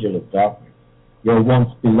 debonair angel of darkness, your once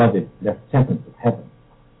beloved lieutenant of heaven,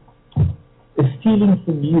 is stealing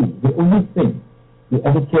from you the only thing you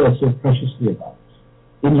ever care so preciously about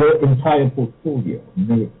in your entire portfolio of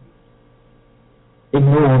miracles,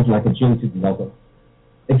 ignored like a jilted lover,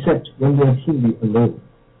 except when you are truly alone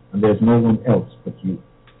and there is no one else but you.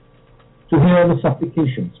 To hear the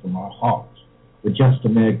supplications from our heart, with just a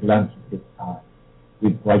mere glance of his eye, we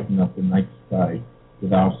brighten up the night sky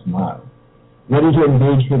with our smile, ready to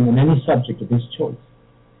engage him on any subject of his choice,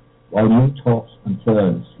 while you toss and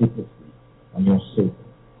turn sleeplessly on your sofa,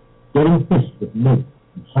 getting pissed with milk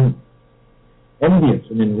and honey, envious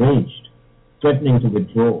and enraged, threatening to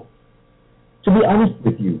withdraw. To be honest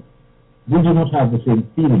with you, we do not have the same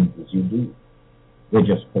feelings as you do. We're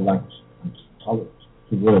just polite and tolerant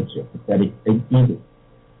towards your pathetic ego.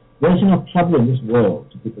 There's enough trouble in this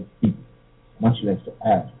world to keep us people, much less to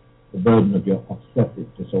add the burden of your obsessive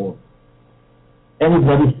disorder. Any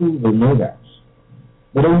bloody fool will know that,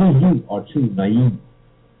 but only you are too naive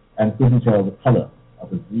and couldn't tell the color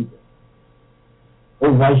of a zebra.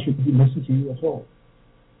 Oh, why should he listen to you at all?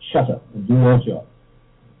 Shut up and do your job.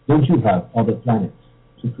 Don't you have other planets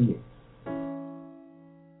to create?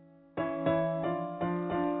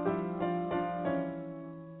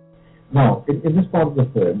 Now, in this part of the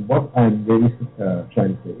film, what I'm really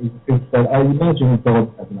trying to say is that I imagine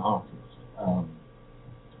God as an artist,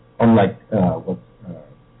 unlike what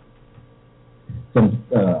some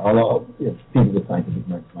a lot of people with scientific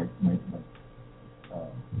minds might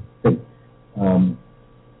think.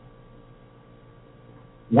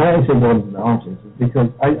 Why I say God is an artist is because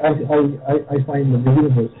I find that the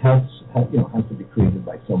universe has to be created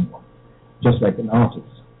by someone, just like an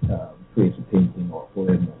artist creates a painting or a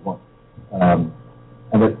poem or what. And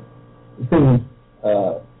that things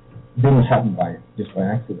didn't happen just by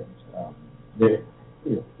accident.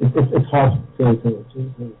 It's hard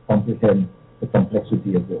to comprehend the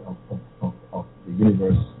complexity of the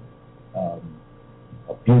universe, of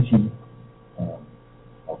beauty,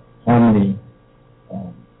 of harmony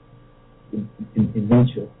in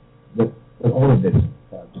nature, but all of this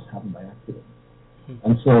just happened by accident.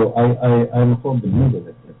 And so I'm a firm believer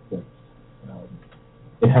that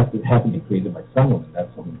it has to be created by someone, and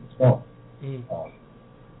that's someone is God.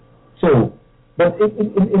 But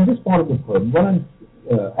in this part of the poem,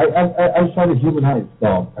 I try to humanize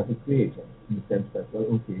God as a creator, in the sense that, well,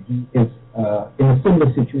 okay, he is in a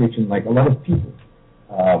similar situation like a lot of people,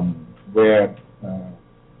 where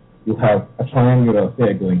you have a triangular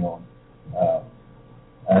affair going on,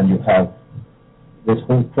 and you have this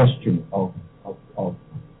whole question of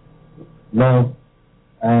love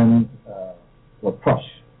and crush.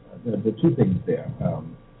 The two things there,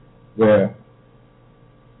 where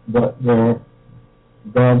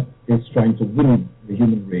God is trying to win the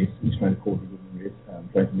human race. He's trying to call the human race,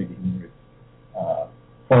 trying to make the human race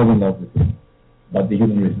fall in love with him. But the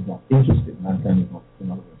human race is not interested. Mankind is not,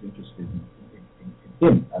 in other words, interested in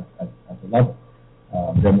him as a lover.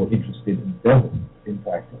 They're more interested in the devil, in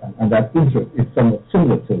fact. And that interest is somewhat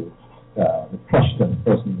similar to the crush that a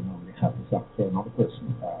person would normally have for another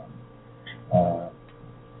person.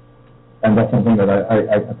 And that's something that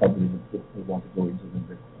I probably would want to go into a little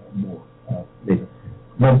bit more later.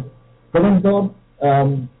 But in God,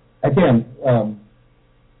 again,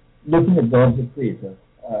 looking at God as a creator,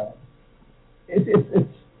 it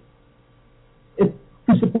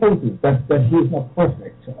presupposes that he is not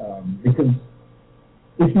perfect, because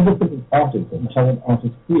if you look at an artist and how an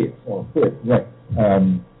artist creates or writes,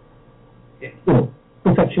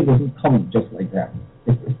 perfection doesn't come just like that.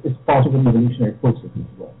 It's part of an evolutionary process as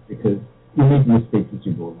well, because you make mistakes as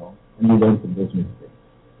you go along, and you learn from those mistakes.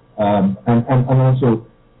 And also,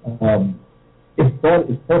 if God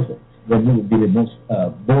is perfect, then he would be the most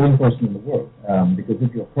boring person in the world. Because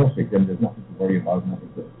if you're perfect, then there's nothing to worry about,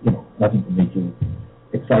 nothing to make you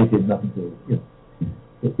excited, nothing to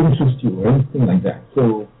interest you or anything like that.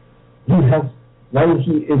 So he has, while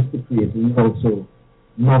he is the creator, he's also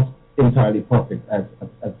not entirely perfect as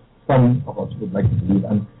some of us would like to believe.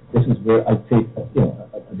 And this is where I take a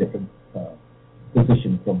different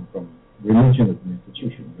position from religion as an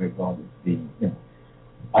institution, where God is being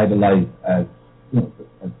idolized as the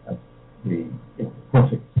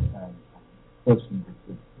perfect person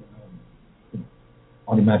with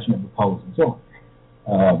unimaginable powers and so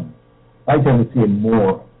on. I tend to see him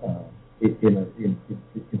more in a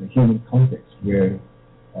human context, where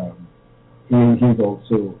he's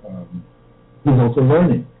also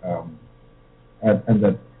learning, and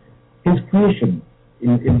that his creation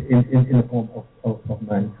in the form of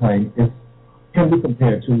mankind can be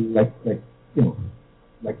compared to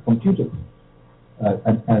like computers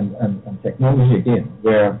and technology again,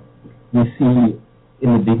 where we see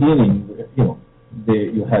in the beginning,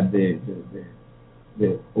 you had the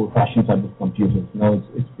old-fashioned type of computers. Now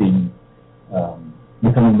it's been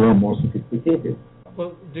becoming more and more sophisticated.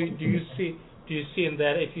 Well, do you see in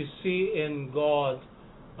that, if you see in God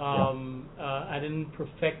an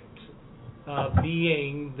imperfect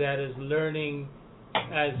being that is learning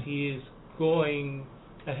as he is going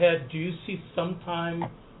ahead, do you see some time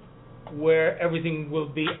where everything will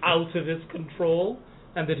be out of his control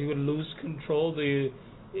and that he will lose control?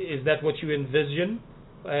 Is that what you envision?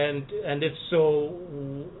 And if so,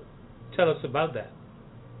 tell us about that.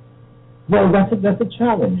 Well, that's a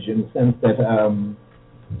challenge in the sense that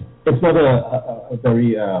it's not a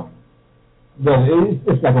very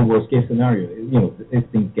it's like a worst case scenario. If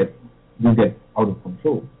things get out of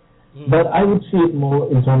control. But I would see it more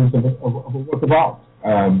in terms of a work of art.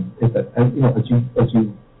 Is that as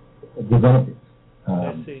you develop it,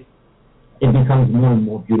 I see. It becomes more and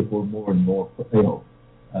more beautiful, more and more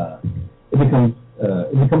it becomes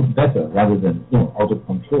better rather than out of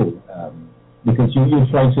control, because you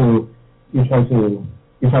try to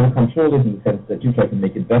control it in the sense that you try to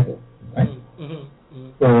make it better, right?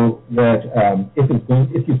 So that if you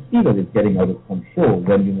see that it's getting out of control,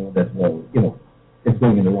 then you know that it's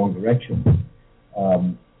going in the wrong direction.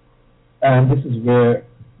 And this is where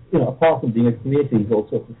apart from being a creator, he's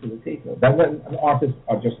also a facilitator. And artists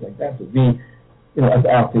are just like that. So we, as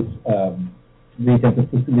artists, we tend to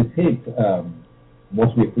facilitate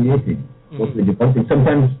what we're creating, what we're developing.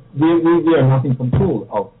 Sometimes we are not in control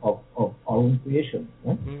of our own creation.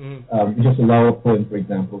 Right? We just allow a poem, for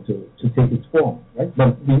example, to take its form, right?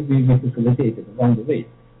 But we facilitate it along the way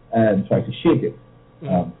and try to shape it.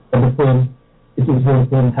 But the poem, the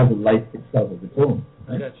poem has a life itself of its own.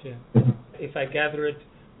 Right? Gotcha. If I gather it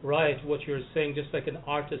right, what you're saying, just like an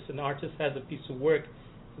artist has a piece of work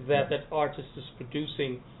that artist is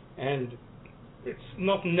producing, and it's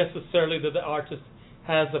not necessarily that the artist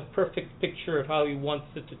has a perfect picture of how he wants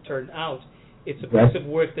it to turn out. It's a piece of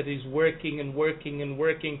work that he's working and working and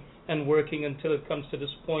working and working until it comes to this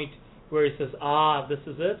point where he says, this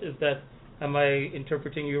is it. Am I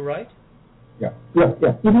interpreting you right? Yeah.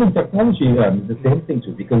 Even in technology, the same thing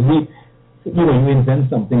too, because you invent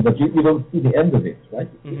something, but you don't see the end of it, right?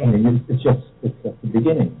 Mm-hmm. I mean, it's just the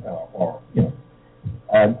beginning,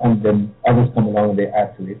 and then others come along and they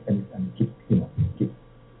add to it and keep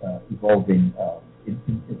evolving.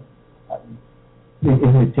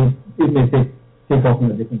 It may take off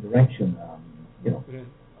in a different direction,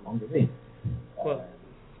 along the way. Well,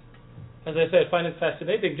 as I said, I find it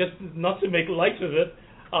fascinating. Just not to make light of it,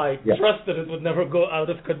 I trust that it would never go out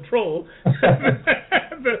of control.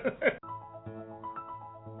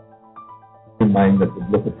 In mind that would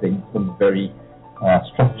look at things from a very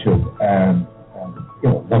structured and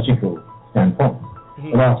logical standpoint.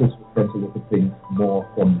 Mm-hmm. But artists tend to look at things more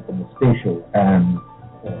from a spatial and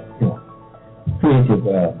creative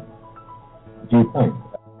viewpoint.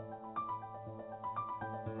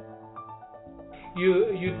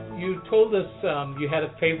 You told us you had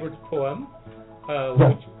a favorite poem.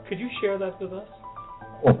 Could you share that with us?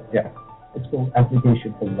 Oh, yeah. It's called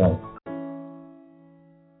Application for Love.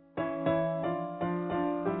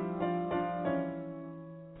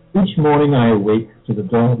 Each morning I awake to the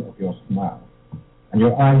dawn of your smile, and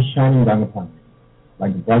your eyes shining down upon me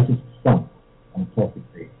like the brightest sun on a tropic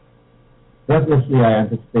day. Breathlessly I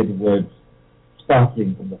anticipate the words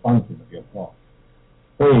sparkling from the fountain of your thoughts,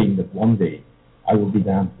 praying that one day I will be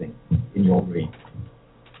dancing in your rain.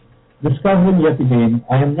 Discovering yet again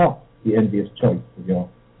I am not the envious choice of your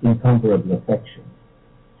incomparable affection,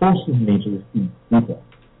 forces me to recede deeper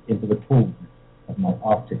into the coldness of my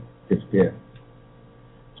arctic despair.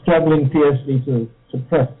 Struggling fiercely to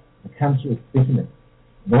suppress the cancerous bitterness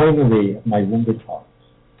gnawing away at my wounded heart,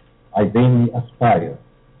 I vainly aspire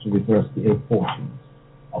to reverse the ill fortunes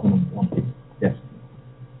of an unwanted destiny.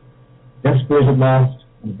 Desperate at last,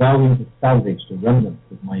 and vowing to salvage the remnants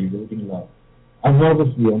of my eroding love, I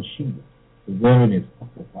nervously unsheathed the weariness of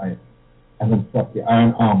the fire, and unsought the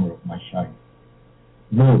iron armor of my shine.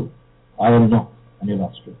 No, I am not an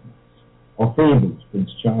illustrious knight, or fabled Prince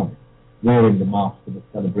Charming, wearing the mask of a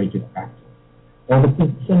celebrated actor, or the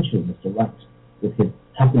quintessential Mr. Right, with his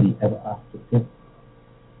happily ever after pin.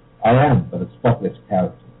 I am but a spotless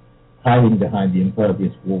character, hiding behind the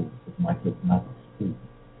impervious walls of my prismatic screen,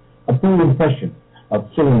 a poor impression of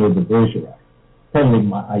Cyrano de Bergerac, peddling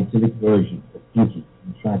my idyllic version of beauty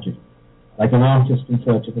and tragedy, like an artist in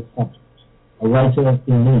search of a subject, a writer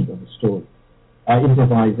in need of a story. I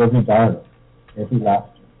improvise every dialogue, every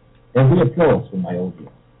laughter, every applause from my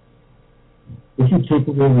audience. If you take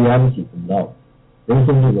away reality from love, there is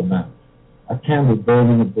only romance, a candle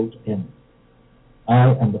burning at both ends.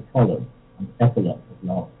 I am the prologue and epilogue of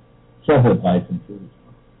love, severed by its impurity.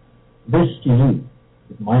 This to you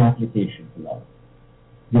is my application to love.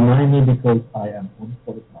 Deny me because I am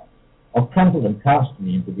unqualified, or trample and cast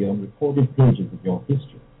me into the unrecorded pages of your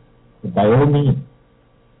history. But by all means,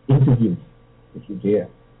 interview me if you dare.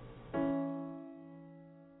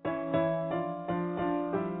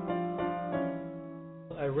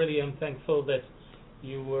 I really am thankful that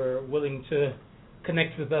you were willing to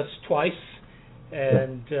connect with us twice,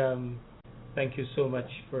 and thank you so much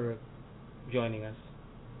for joining us.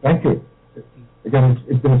 Thank you. Again,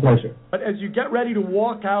 it's been a pleasure. But as you get ready to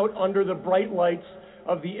walk out under the bright lights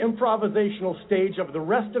of the improvisational stage of the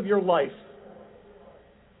rest of your life,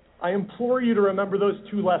 I implore you to remember those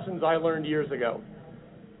two lessons I learned years ago.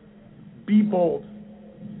 Be bold.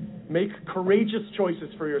 Make courageous choices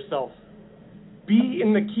for yourself. Be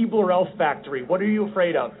in the Keebler Elf factory. What are you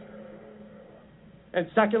afraid of? And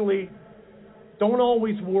secondly, don't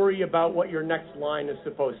always worry about what your next line is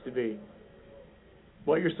supposed to be,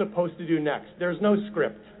 what you're supposed to do next. There's no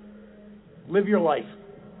script. Live your life.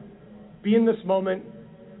 Be in this moment.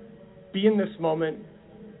 Be in this moment.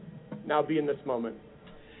 Now be in this moment.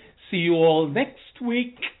 See you all next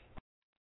week.